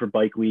those, maybe for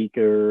Bike Week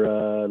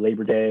or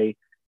Labor Day,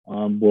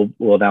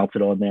 we'll announce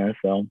it on there.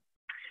 So,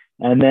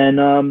 and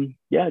then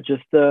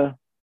just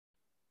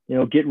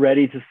get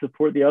ready to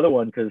support the other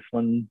one, because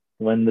when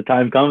the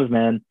time comes,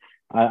 man,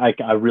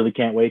 I really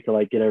can't wait to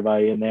like get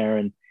everybody in there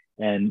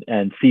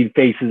and see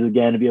faces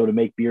again, and be able to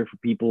make beer for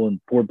people and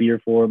pour beer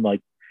for them.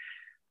 Like,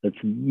 that's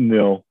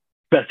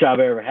best job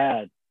I ever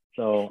had.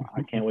 So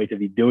I can't wait to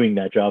be doing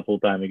that job full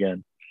time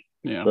again.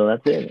 Yeah. So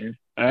that's it, man.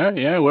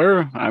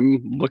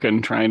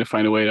 I'm trying to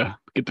find a way to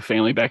get the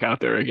family back out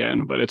there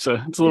again, but it's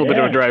a little bit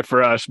of a drive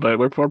for us, but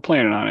we're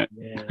planning on it.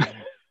 Yeah.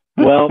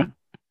 Well,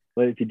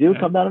 but if you do,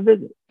 come down and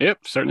visit. Yep,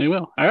 certainly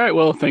will. All right.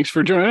 Well, thanks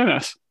for joining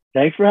us.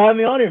 Thanks for having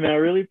me on here, man. I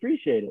really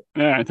appreciate it.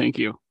 All right. Thank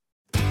you.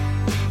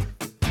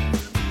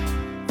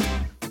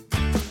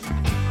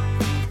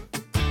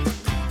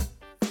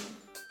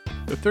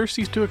 The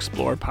Thirsties to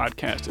Explore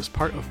podcast is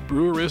part of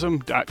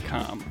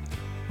brewerism.com,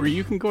 where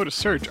you can go to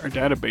search our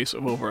database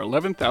of over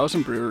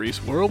 11,000 breweries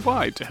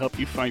worldwide to help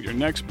you find your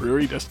next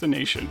brewery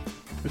destination,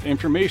 with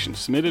information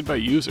submitted by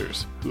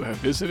users who have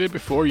visited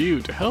before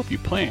you to help you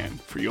plan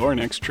for your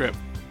next trip.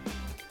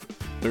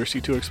 Thirsty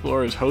to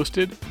Explore is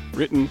hosted,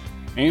 written,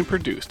 and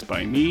produced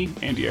by me,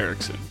 Andy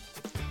Erickson.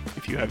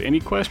 If you have any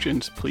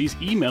questions, please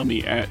email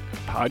me at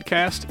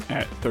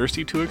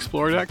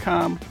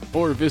podcast@thirstytoexplore.com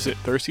or visit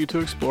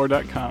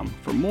thirstytoexplore.com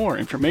for more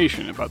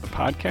information about the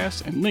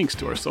podcast and links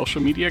to our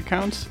social media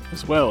accounts,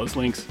 as well as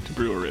links to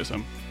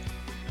Brewerism.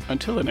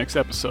 Until the next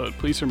episode,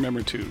 please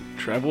remember to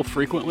travel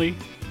frequently,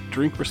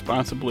 drink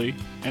responsibly,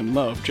 and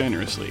love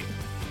generously.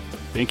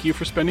 Thank you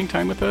for spending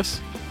time with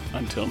us.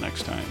 Until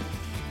next time.